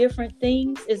many different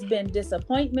things. It's been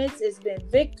disappointments, it's been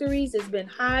victories, it's been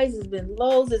highs, it's been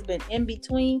lows, it's been in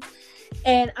between.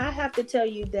 And I have to tell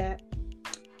you that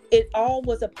it all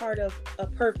was a part of a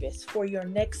purpose for your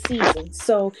next season.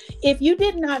 So if you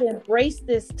did not embrace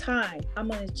this time, I'm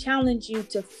going to challenge you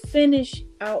to finish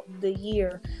out the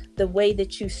year the way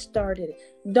that you started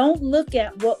it. Don't look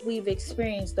at what we've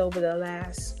experienced over the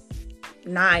last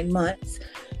 9 months.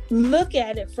 Look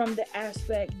at it from the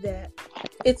aspect that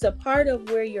it's a part of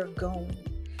where you're going,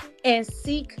 and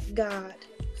seek God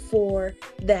for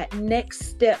that next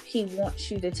step he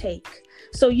wants you to take.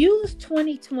 So use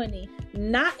 2020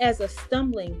 not as a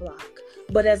stumbling block,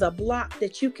 but as a block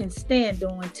that you can stand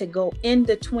on to go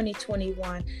into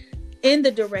 2021 in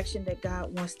the direction that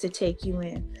God wants to take you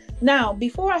in. Now,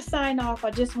 before I sign off,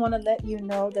 I just want to let you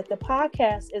know that the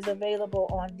podcast is available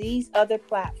on these other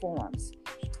platforms.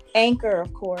 Anchor,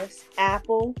 of course,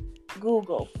 Apple,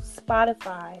 Google,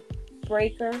 Spotify,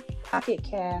 Breaker, Pocket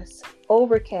Cast,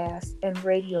 Overcast, and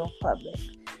Radio Public.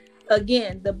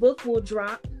 Again, the book will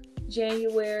drop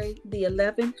January the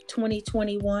 11th,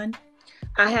 2021.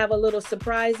 I have a little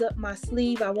surprise up my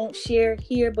sleeve. I won't share it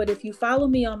here, but if you follow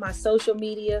me on my social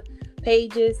media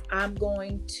pages, I'm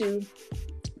going to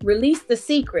release the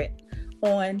secret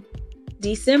on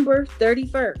December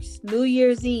 31st, New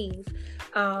Year's Eve.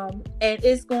 And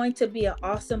it's going to be an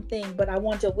awesome thing, but I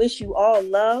want to wish you all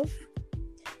love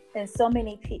and so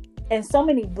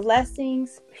many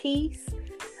blessings, peace.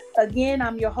 Again,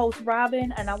 I'm your host,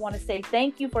 Robin, and I want to say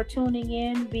thank you for tuning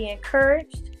in. Be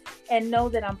encouraged and know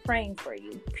that I'm praying for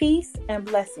you. Peace and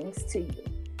blessings to you.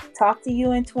 Talk to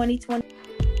you in 2020.